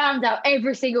 you found out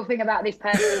every single thing about this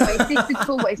person, what his sister's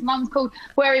called, what his mum's called,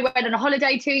 where he went on a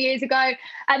holiday 2 years ago.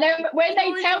 And then when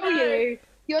they tell you,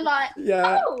 you're like,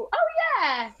 yeah. oh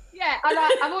yeah. Yeah,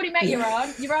 I've already met your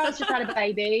aunt. Your aunt's just had a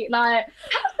baby. Like,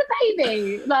 how's the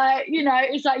baby. Like, you know,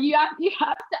 it's like you have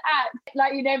to act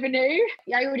like you never knew.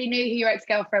 I already knew who your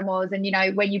ex-girlfriend was, and you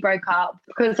know when you broke up,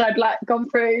 because I'd like gone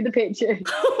through the pictures.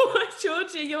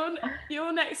 Georgie,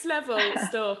 you're next level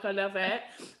stalk. I love it.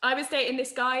 I was dating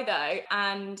this guy though,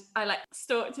 and I like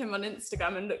stalked him on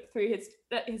Instagram and looked through his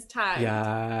tags.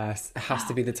 Yes, it has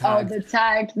to be the Oh, tag.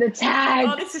 the tag.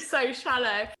 Oh, this is so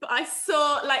shallow. But I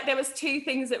saw like there was two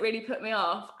things that really put me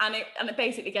off, and it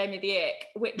basically gave me the ick,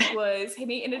 which was him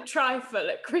eating a trifle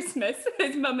at Christmas.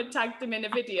 His mum had tagged him in a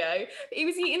video. He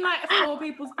was eating like 4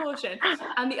 people's portion,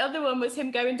 and the other one was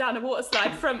him going down a water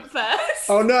slide front first.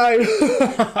 Oh no!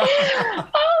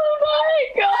 Oh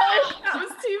my gosh. That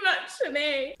was too much for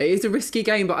me. It is a risky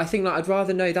game, but I think like I'd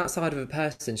rather know that side of a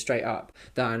person straight up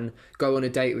than go on a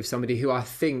date with somebody who I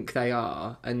think they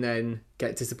are and then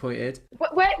get disappointed.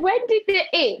 When did the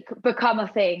ick become a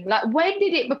thing? Like, when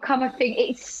did it become a thing?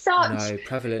 It's such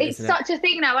prevalent. it's isn't such a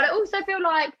thing now, and I also feel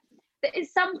like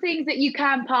there's some things that you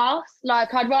can pass.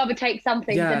 Like, I'd rather take some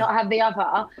things and not have the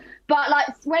other. But like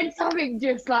when something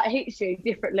just like hits you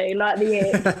differently, like the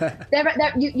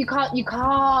ick, you can't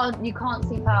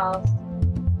see past.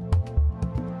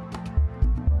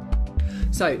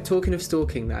 So, talking of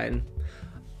stalking then,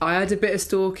 I had a bit of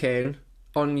stalking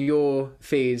on your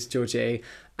feeds, Georgie,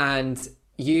 and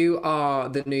you are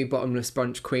the new bottomless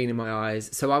brunch queen in my eyes.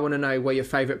 So I want to know where your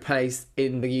favourite place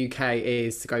in the UK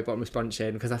is to go bottomless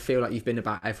brunching, because I feel like you've been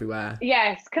about everywhere.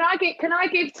 Yes. Can I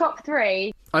give top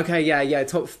 3? Okay, yeah.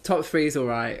 Top 3 is all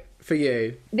right for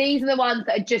you. These are the ones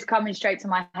that are just coming straight to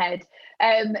my head.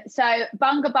 So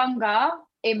Bunga Bunga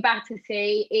in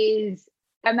Battersea is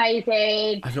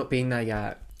amazing. I've not been there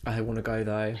yet. I want to go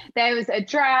though. There was a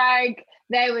drag,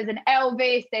 there was an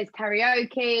Elvis, there's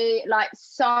karaoke, like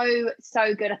so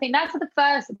good. I think that's the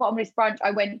first bottomless brunch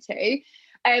I went to.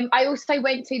 I also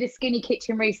went to the Skinny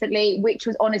Kitchen recently, which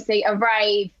was honestly a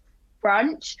rave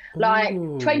brunch. Like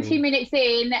 20 minutes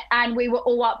in and we were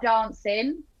all up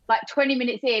dancing. Like 20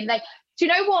 minutes in, like, do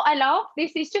you know what I love?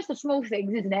 This is just the small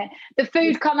things, isn't it? The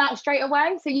food come out straight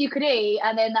away, so you could eat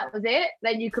and then that was it.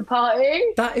 Then you could party.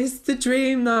 That is the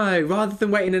dream though, rather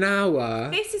than waiting an hour.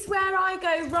 This is where I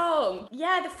go wrong.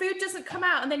 Yeah, the food doesn't come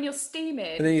out and then you're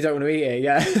steaming. And then you don't want to eat it,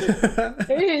 yeah.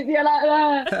 You're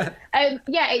like,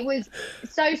 yeah, it was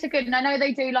so good. And I know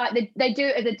they do they do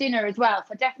it as a dinner as well,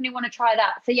 so I definitely want to try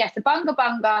that. So yes, the Bunga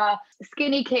Bunga,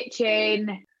 Skinny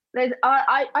Kitchen.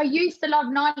 I used to love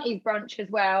 90s brunch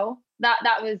as well.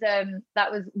 That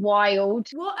was wild.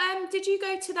 What did you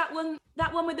go to that one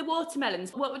with the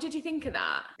watermelons? What did you think of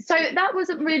that? So that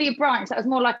wasn't really a brunch, that was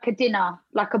more like a dinner,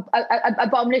 like a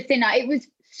bottomless dinner. It was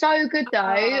so good though.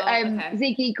 Okay.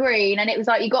 Ziggy Green, and it was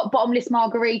like you got bottomless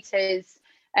margaritas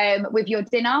with your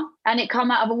dinner, and it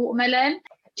come out of a watermelon.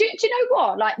 Do you know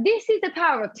what? Like, this is the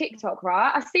power of TikTok,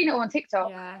 right? I've seen it all on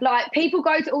TikTok. Yeah. Like, people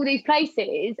go to all these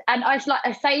places and I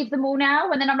save them all now.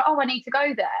 And then I'm like, oh, I need to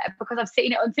go there because I've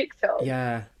seen it on TikTok.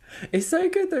 Yeah. It's so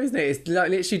good though, isn't it? It's like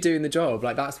literally doing the job.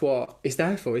 Like, that's what it's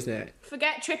there for, isn't it?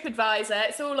 Forget TripAdvisor.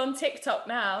 It's all on TikTok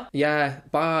now. Yeah,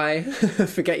 bye.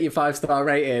 Forget your 5-star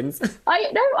ratings. I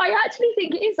actually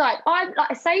think it is like,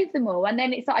 I save them all. And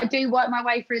then it's like I do work my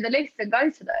way through the list and go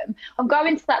to them. I'm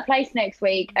going to that place next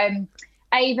week.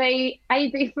 AV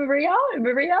Maria,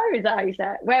 is that how you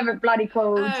say it? Whatever it bloody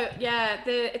called. Oh, yeah,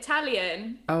 the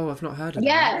Italian. Oh, I've not heard of that.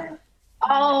 Yeah.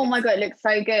 Oh my God, it looks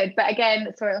so good. But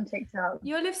again, saw it on TikTok.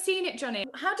 You'll have seen it, Johnny.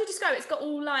 How did you describe it? It's got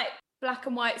all like black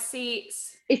and white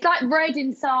seats. It's like red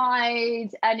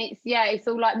inside and it's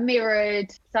all like mirrored.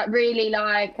 It's like really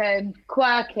like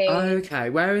quirky. Oh, okay.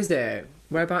 Where is it?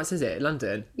 Whereabouts is it?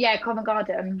 London? Yeah, Covent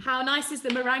Garden. How nice is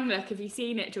the meringue look? Have you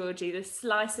seen it, Georgie? The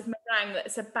slice of meringue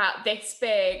that's about this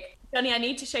big. Johnny, I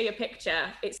need to show you a picture.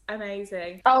 It's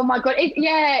amazing. Oh my God.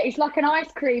 It's like an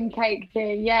ice cream cake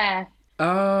thing. Yeah.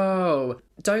 Oh,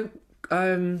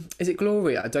 is it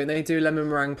Gloria? Don't they do lemon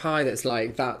meringue pie that's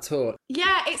like that tall?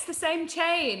 Yeah, it's the same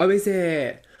chain. Oh, is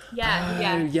it?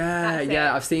 Yeah,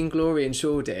 yeah. I've seen Gloria in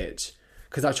Shoreditch.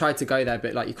 Because I tried to go there,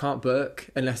 but like you can't book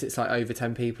unless it's like over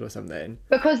 10 people or something.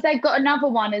 Because they've got another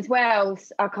one as well.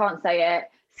 I can't say it.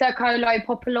 Circolo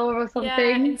Popolor or something.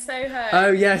 Yeah, in Soho.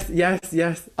 Oh,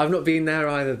 yes. I've not been there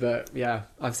either, but yeah,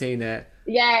 I've seen it.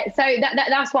 Yeah, so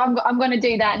that's what I'm going to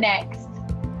do that next.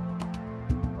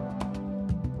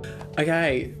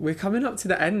 Okay, we're coming up to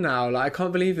the end now. Like, I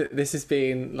can't believe that this has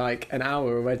been like an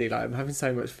hour already. Like, I'm having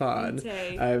so much fun.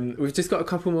 Me too. We've just got a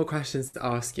couple more questions to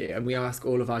ask you, and we ask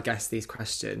all of our guests these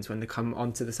questions when they come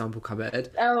onto the sample cupboard.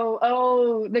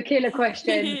 Oh, the killer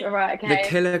questions. All right, okay. The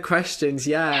killer questions,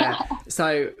 yeah.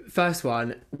 So, first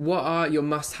one, what are your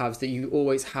must-haves that you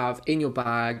always have in your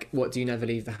bag? What do you never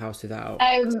leave the house without?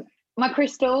 My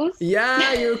crystals.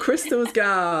 Yeah, you're a crystals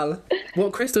girl.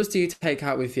 What crystals do you take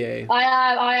out with you?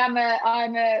 I'm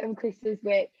a crystals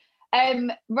witch.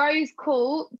 Rose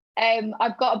quartz.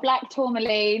 I've got a black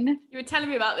tourmaline. You were telling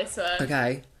me about this one.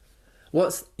 Okay.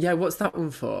 What's that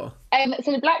one for?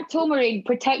 So the black tourmaline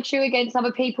protects you against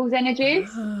other people's energies.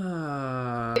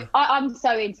 I'm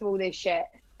so into all this shit.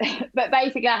 But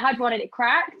basically I had one and it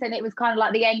cracked, and it was kind of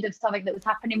like the end of something that was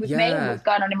happening with me and what was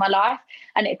going on in my life,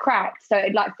 and it cracked, so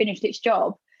it like finished its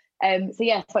job. So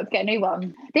yeah, so I had to get a new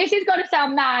one. This is going to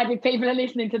sound mad if people are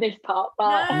listening to this part,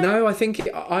 but No, I think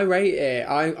I rate it.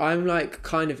 I'm like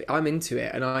I'm into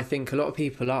it, and I think a lot of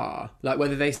people are, like,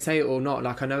 whether they say it or not.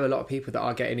 Like, I know a lot of people that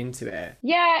are getting into it.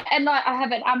 yeah, and like I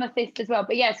have an amethyst as well.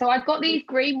 But yeah, so I've got these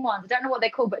green ones. I don't know what they're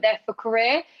called, but they're for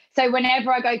career. So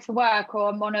whenever I go to work or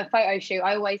I'm on a photo shoot,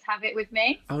 I always have it with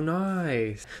me. Oh,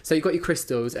 nice. So you've got your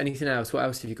crystals. Anything else? What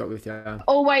else have you got with you?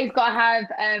 Always got to have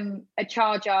a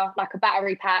charger, like a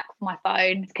battery pack for my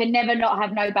phone. Can never not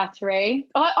have no battery.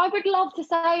 I would love to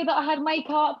say that I had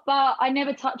makeup, but I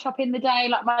never touch up in the day.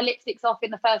 Like, my lipstick's off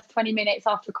in the first 20 minutes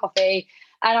after coffee.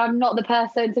 And I'm not the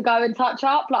person to go and touch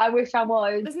up. Like, I wish I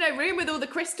was. There's no room with all the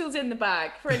crystals in the bag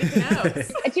for anything else.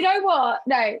 Do you know what?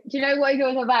 No. Do you know what is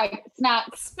in my bag?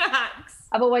 Snacks. Snacks.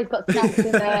 I've always got snacks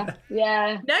in there.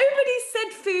 Yeah. Nobody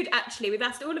said food, actually. We've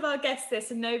asked all of our guests this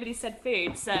and nobody said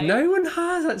food. So No one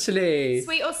has, actually.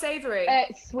 sweet or savoury?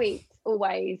 Sweet,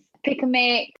 always. Pick a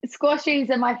mix.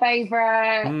 Squashies are my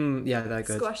favourite. Yeah, they're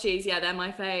good. Squashies, yeah, they're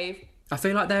my fave. I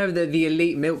feel like they're the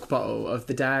elite milk bottle of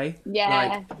the day.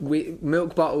 Yeah. Like,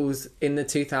 milk bottles in the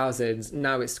 2000s,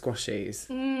 now it's squashies.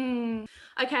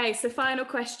 Okay, so final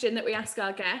question that we ask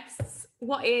our guests.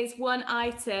 What is one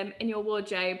item in your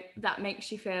wardrobe that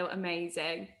makes you feel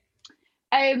amazing?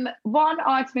 One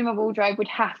item in my wardrobe would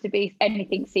have to be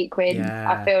anything sequin. Yeah.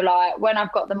 I feel like when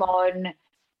I've got them on,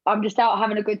 I'm just out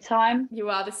having a good time. You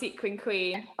are the sequin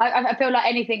queen. I feel like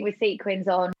anything with sequins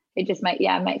on, it just makes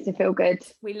me feel good.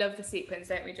 We love the sequins,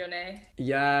 don't we, Johnny?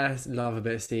 Yes, love a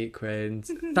bit of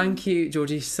sequins. Thank you,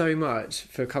 Georgie, so much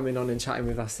for coming on and chatting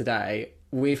with us today.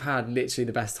 We've had literally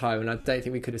the best time, and I don't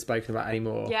think we could have spoken about any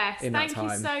more. Yes, in that thank you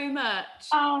time. so much.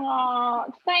 Oh,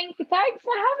 thanks for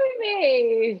having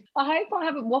me. I hope I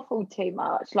haven't waffled too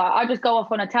much. Like, I just go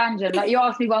off on a tangent. Like, you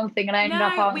asked me one thing and I ended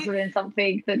up answering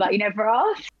something that, like, you never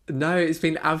asked. No, it's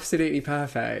been absolutely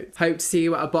perfect. Hope to see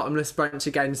you at a bottomless brunch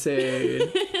again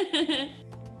soon.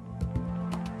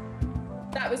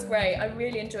 That was great. I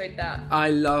really enjoyed that. I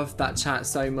loved that chat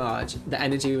so much. The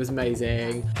energy was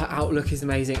amazing. Her outlook is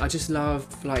amazing. I just love,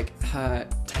 like, her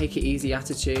take it easy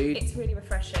attitude. It's really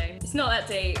refreshing. It's not that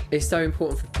deep. It's so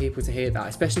important for people to hear that,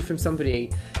 especially from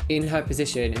somebody in her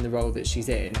position, in the role that she's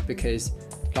in, because,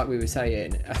 like we were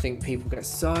saying, I think people get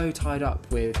so tied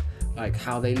up with, like,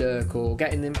 how they look or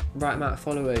getting the right amount of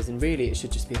followers, and really it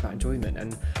should just be about enjoyment.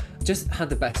 And just had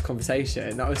the best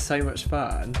conversation. That was so much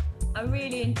fun. I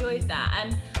really enjoyed that,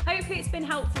 and hopefully it's been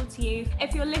helpful to you.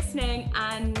 If you're listening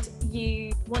and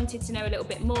you wanted to know a little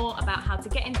bit more about how to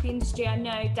get into the industry, I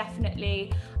know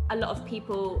definitely a lot of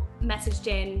people messaged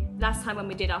in last time when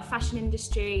we did our fashion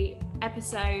industry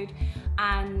episode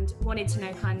and wanted to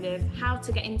know kind of how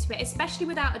to get into it, especially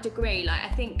without a degree. Like, I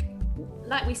think,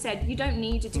 like we said, you don't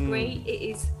need a degree. It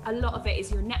is, a lot of it is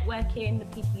your networking, the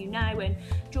people you know, and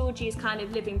Georgie is kind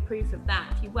of living proof of that.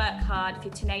 If you work hard, if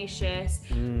you're tenacious,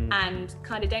 and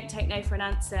kind of don't take no for an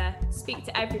answer, speak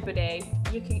to everybody,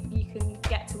 you can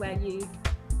get to where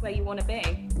you want to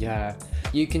be. Yeah,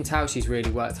 you can tell she's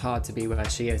really worked hard to be where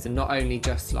she is, and not only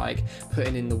just like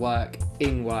putting in the work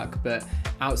in work, but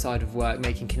outside of work,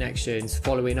 making connections,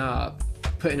 following up,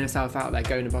 putting herself out there,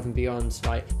 going above and beyond.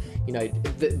 Like, you know,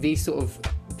 these sort of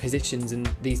positions and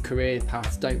these career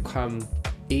paths don't come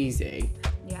easy.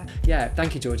 Yeah,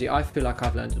 thank you, Georgie. I feel like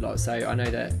I've learned a lot, so I know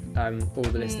that all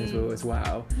the listeners will as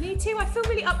well. Me too. I feel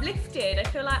really uplifted. I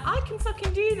feel like I can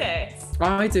fucking do this.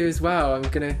 I do as well. I'm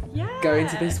gonna go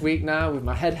into this week now with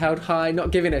my head held high,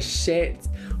 not giving a shit,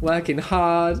 working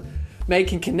hard,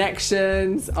 making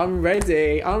connections. I'm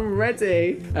ready.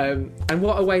 And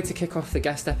what a way to kick off the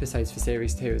guest episodes for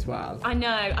series 2 as well. I know.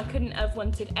 I couldn't have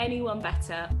wanted anyone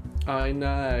better. I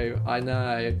know.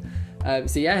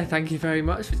 So yeah, thank you very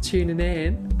much for tuning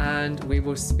in, and we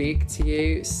will speak to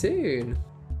you soon.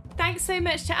 Thanks so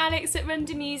much to Alex at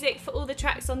Runda Music for all the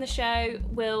tracks on the show.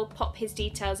 We'll pop his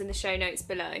details in the show notes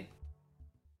below.